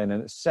 then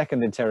a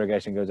second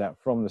interrogation goes out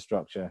from the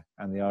structure,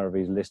 and the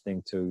ROV is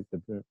listening to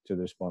the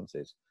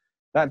responses.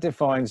 That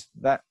defines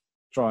that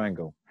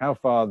triangle, how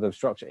far the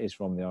structure is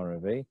from the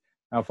ROV,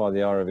 how far the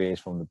ROV is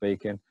from the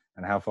beacon,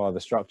 and how far the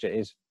structure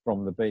is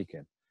from the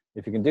beacon.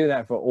 If you can do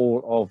that for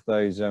all of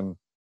those,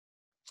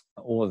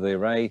 all of the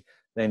array,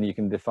 then you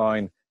can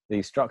define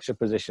the structure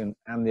position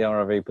and the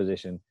ROV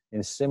position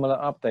in similar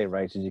update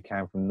rates as you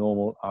can from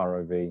normal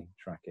ROV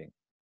tracking.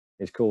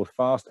 It's called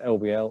fast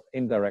LBL,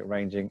 indirect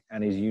ranging,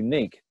 and is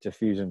unique to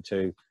Fusion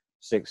 2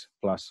 6+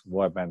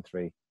 wideband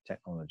 3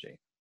 technology.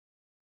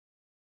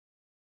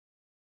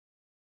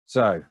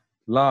 So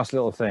last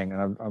little thing,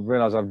 and I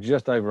realize I've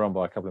just overrun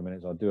by a couple of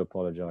minutes. I do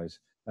apologize.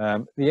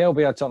 The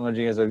LBL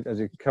technology, as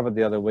we covered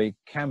the other week,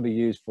 can be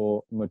used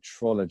for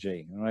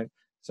metrology. All right.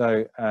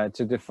 So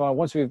to define,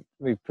 once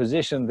we've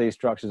positioned these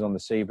structures on the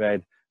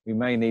seabed, we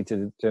may need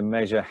to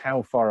measure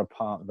how far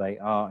apart they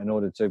are in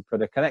order to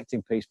put a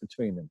connecting piece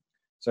between them.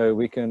 So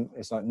we can,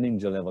 it's like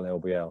ninja level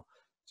LBL.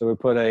 So we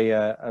put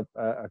a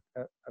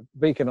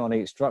beacon on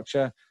each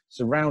structure,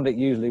 surround it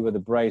usually with a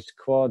brazed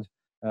quad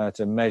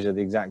to measure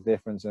the exact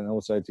difference, and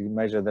also to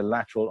measure the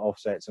lateral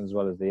offsets as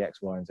well as the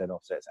X, Y, and Z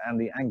offsets and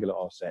the angular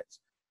offsets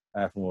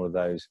from all of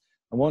those.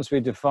 And once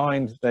we've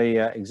defined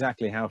the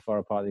exactly how far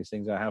apart these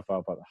things are, how far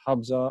apart the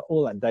hubs are,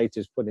 all that data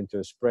is put into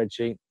a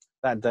spreadsheet.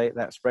 That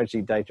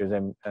spreadsheet data is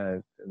then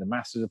the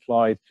mass is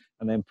applied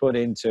and then put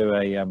into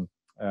a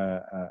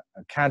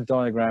CAD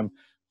diagram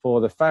for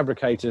the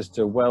fabricators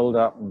to weld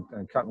up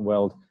and cut and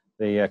weld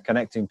the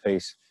connecting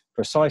piece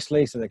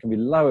precisely, so that it can be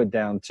lowered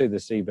down to the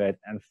seabed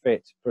and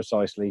fit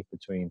precisely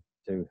between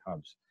two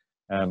hubs.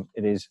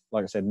 It is,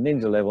 like I said,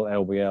 ninja level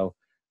LBL,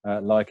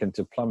 likened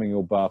to plumbing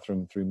your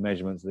bathroom through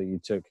measurements that you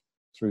took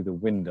through the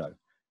window.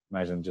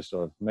 Imagine just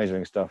sort of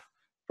measuring stuff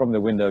from the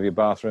window of your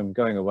bathroom,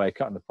 going away,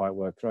 cutting the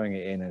pipework, throwing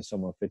it in, and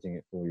someone fitting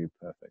it for you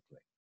perfectly.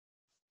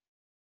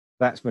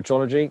 That's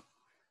metrology.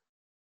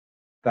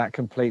 That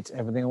completes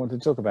everything I wanted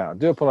to talk about. I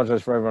do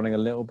apologize for overrunning a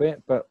little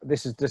bit, but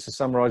this is just to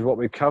summarize what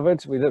we've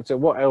covered. We looked at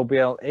what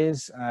LBL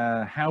is,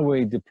 how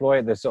we deploy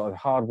it, the sort of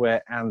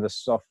hardware and the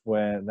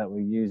software that we're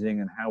using,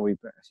 and how we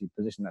actually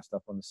position that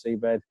stuff on the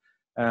seabed.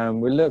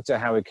 We looked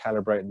at how we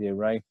calibrate the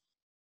array,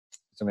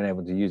 so being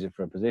able to use it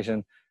for a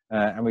position,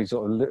 and we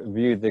sort of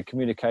viewed the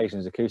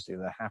communications acoustically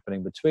that are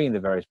happening between the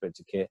various bits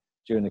of kit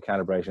during the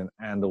calibration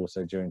and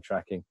also during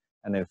tracking,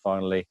 and then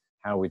finally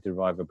how we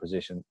derive a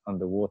position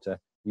underwater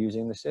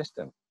using the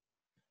system.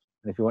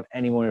 And if you want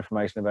any more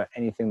information about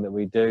anything that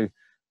we do,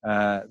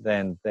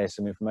 then there's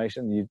some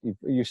information.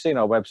 You've seen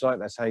our website.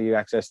 That's how you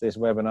access this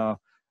webinar.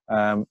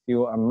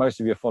 Most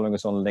of you are following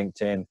us on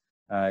LinkedIn.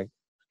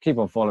 Keep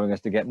on following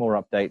us to get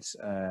more updates,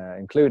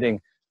 including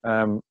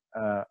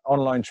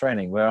online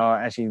training. We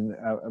are actually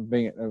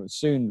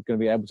soon going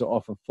to be able to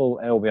offer full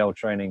LBL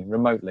training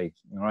remotely.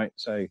 All right.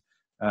 So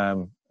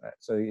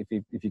so if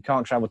you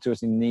can't travel to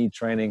us and need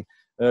training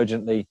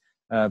urgently,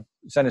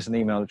 send us an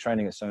email at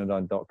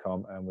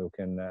training@sonardyne.com, and we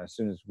can, as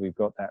soon as we've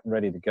got that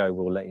ready to go,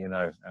 we'll let you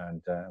know,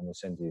 and we'll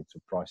send you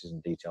some prices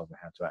and details on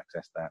how to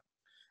access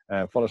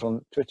that. Follow us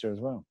on Twitter as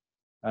well.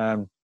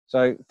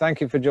 So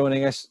thank you for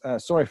joining us.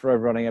 Sorry for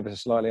overrunning ever so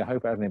slightly. I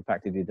hope it hasn't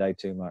impacted your day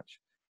too much.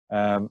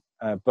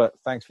 But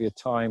thanks for your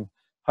time.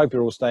 Hope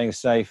you're all staying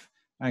safe,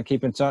 and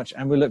keep in touch,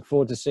 and we look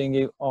forward to seeing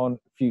you on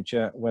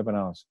future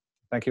webinars.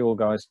 Thank you all,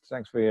 guys.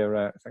 Thanks for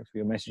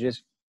your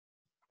messages.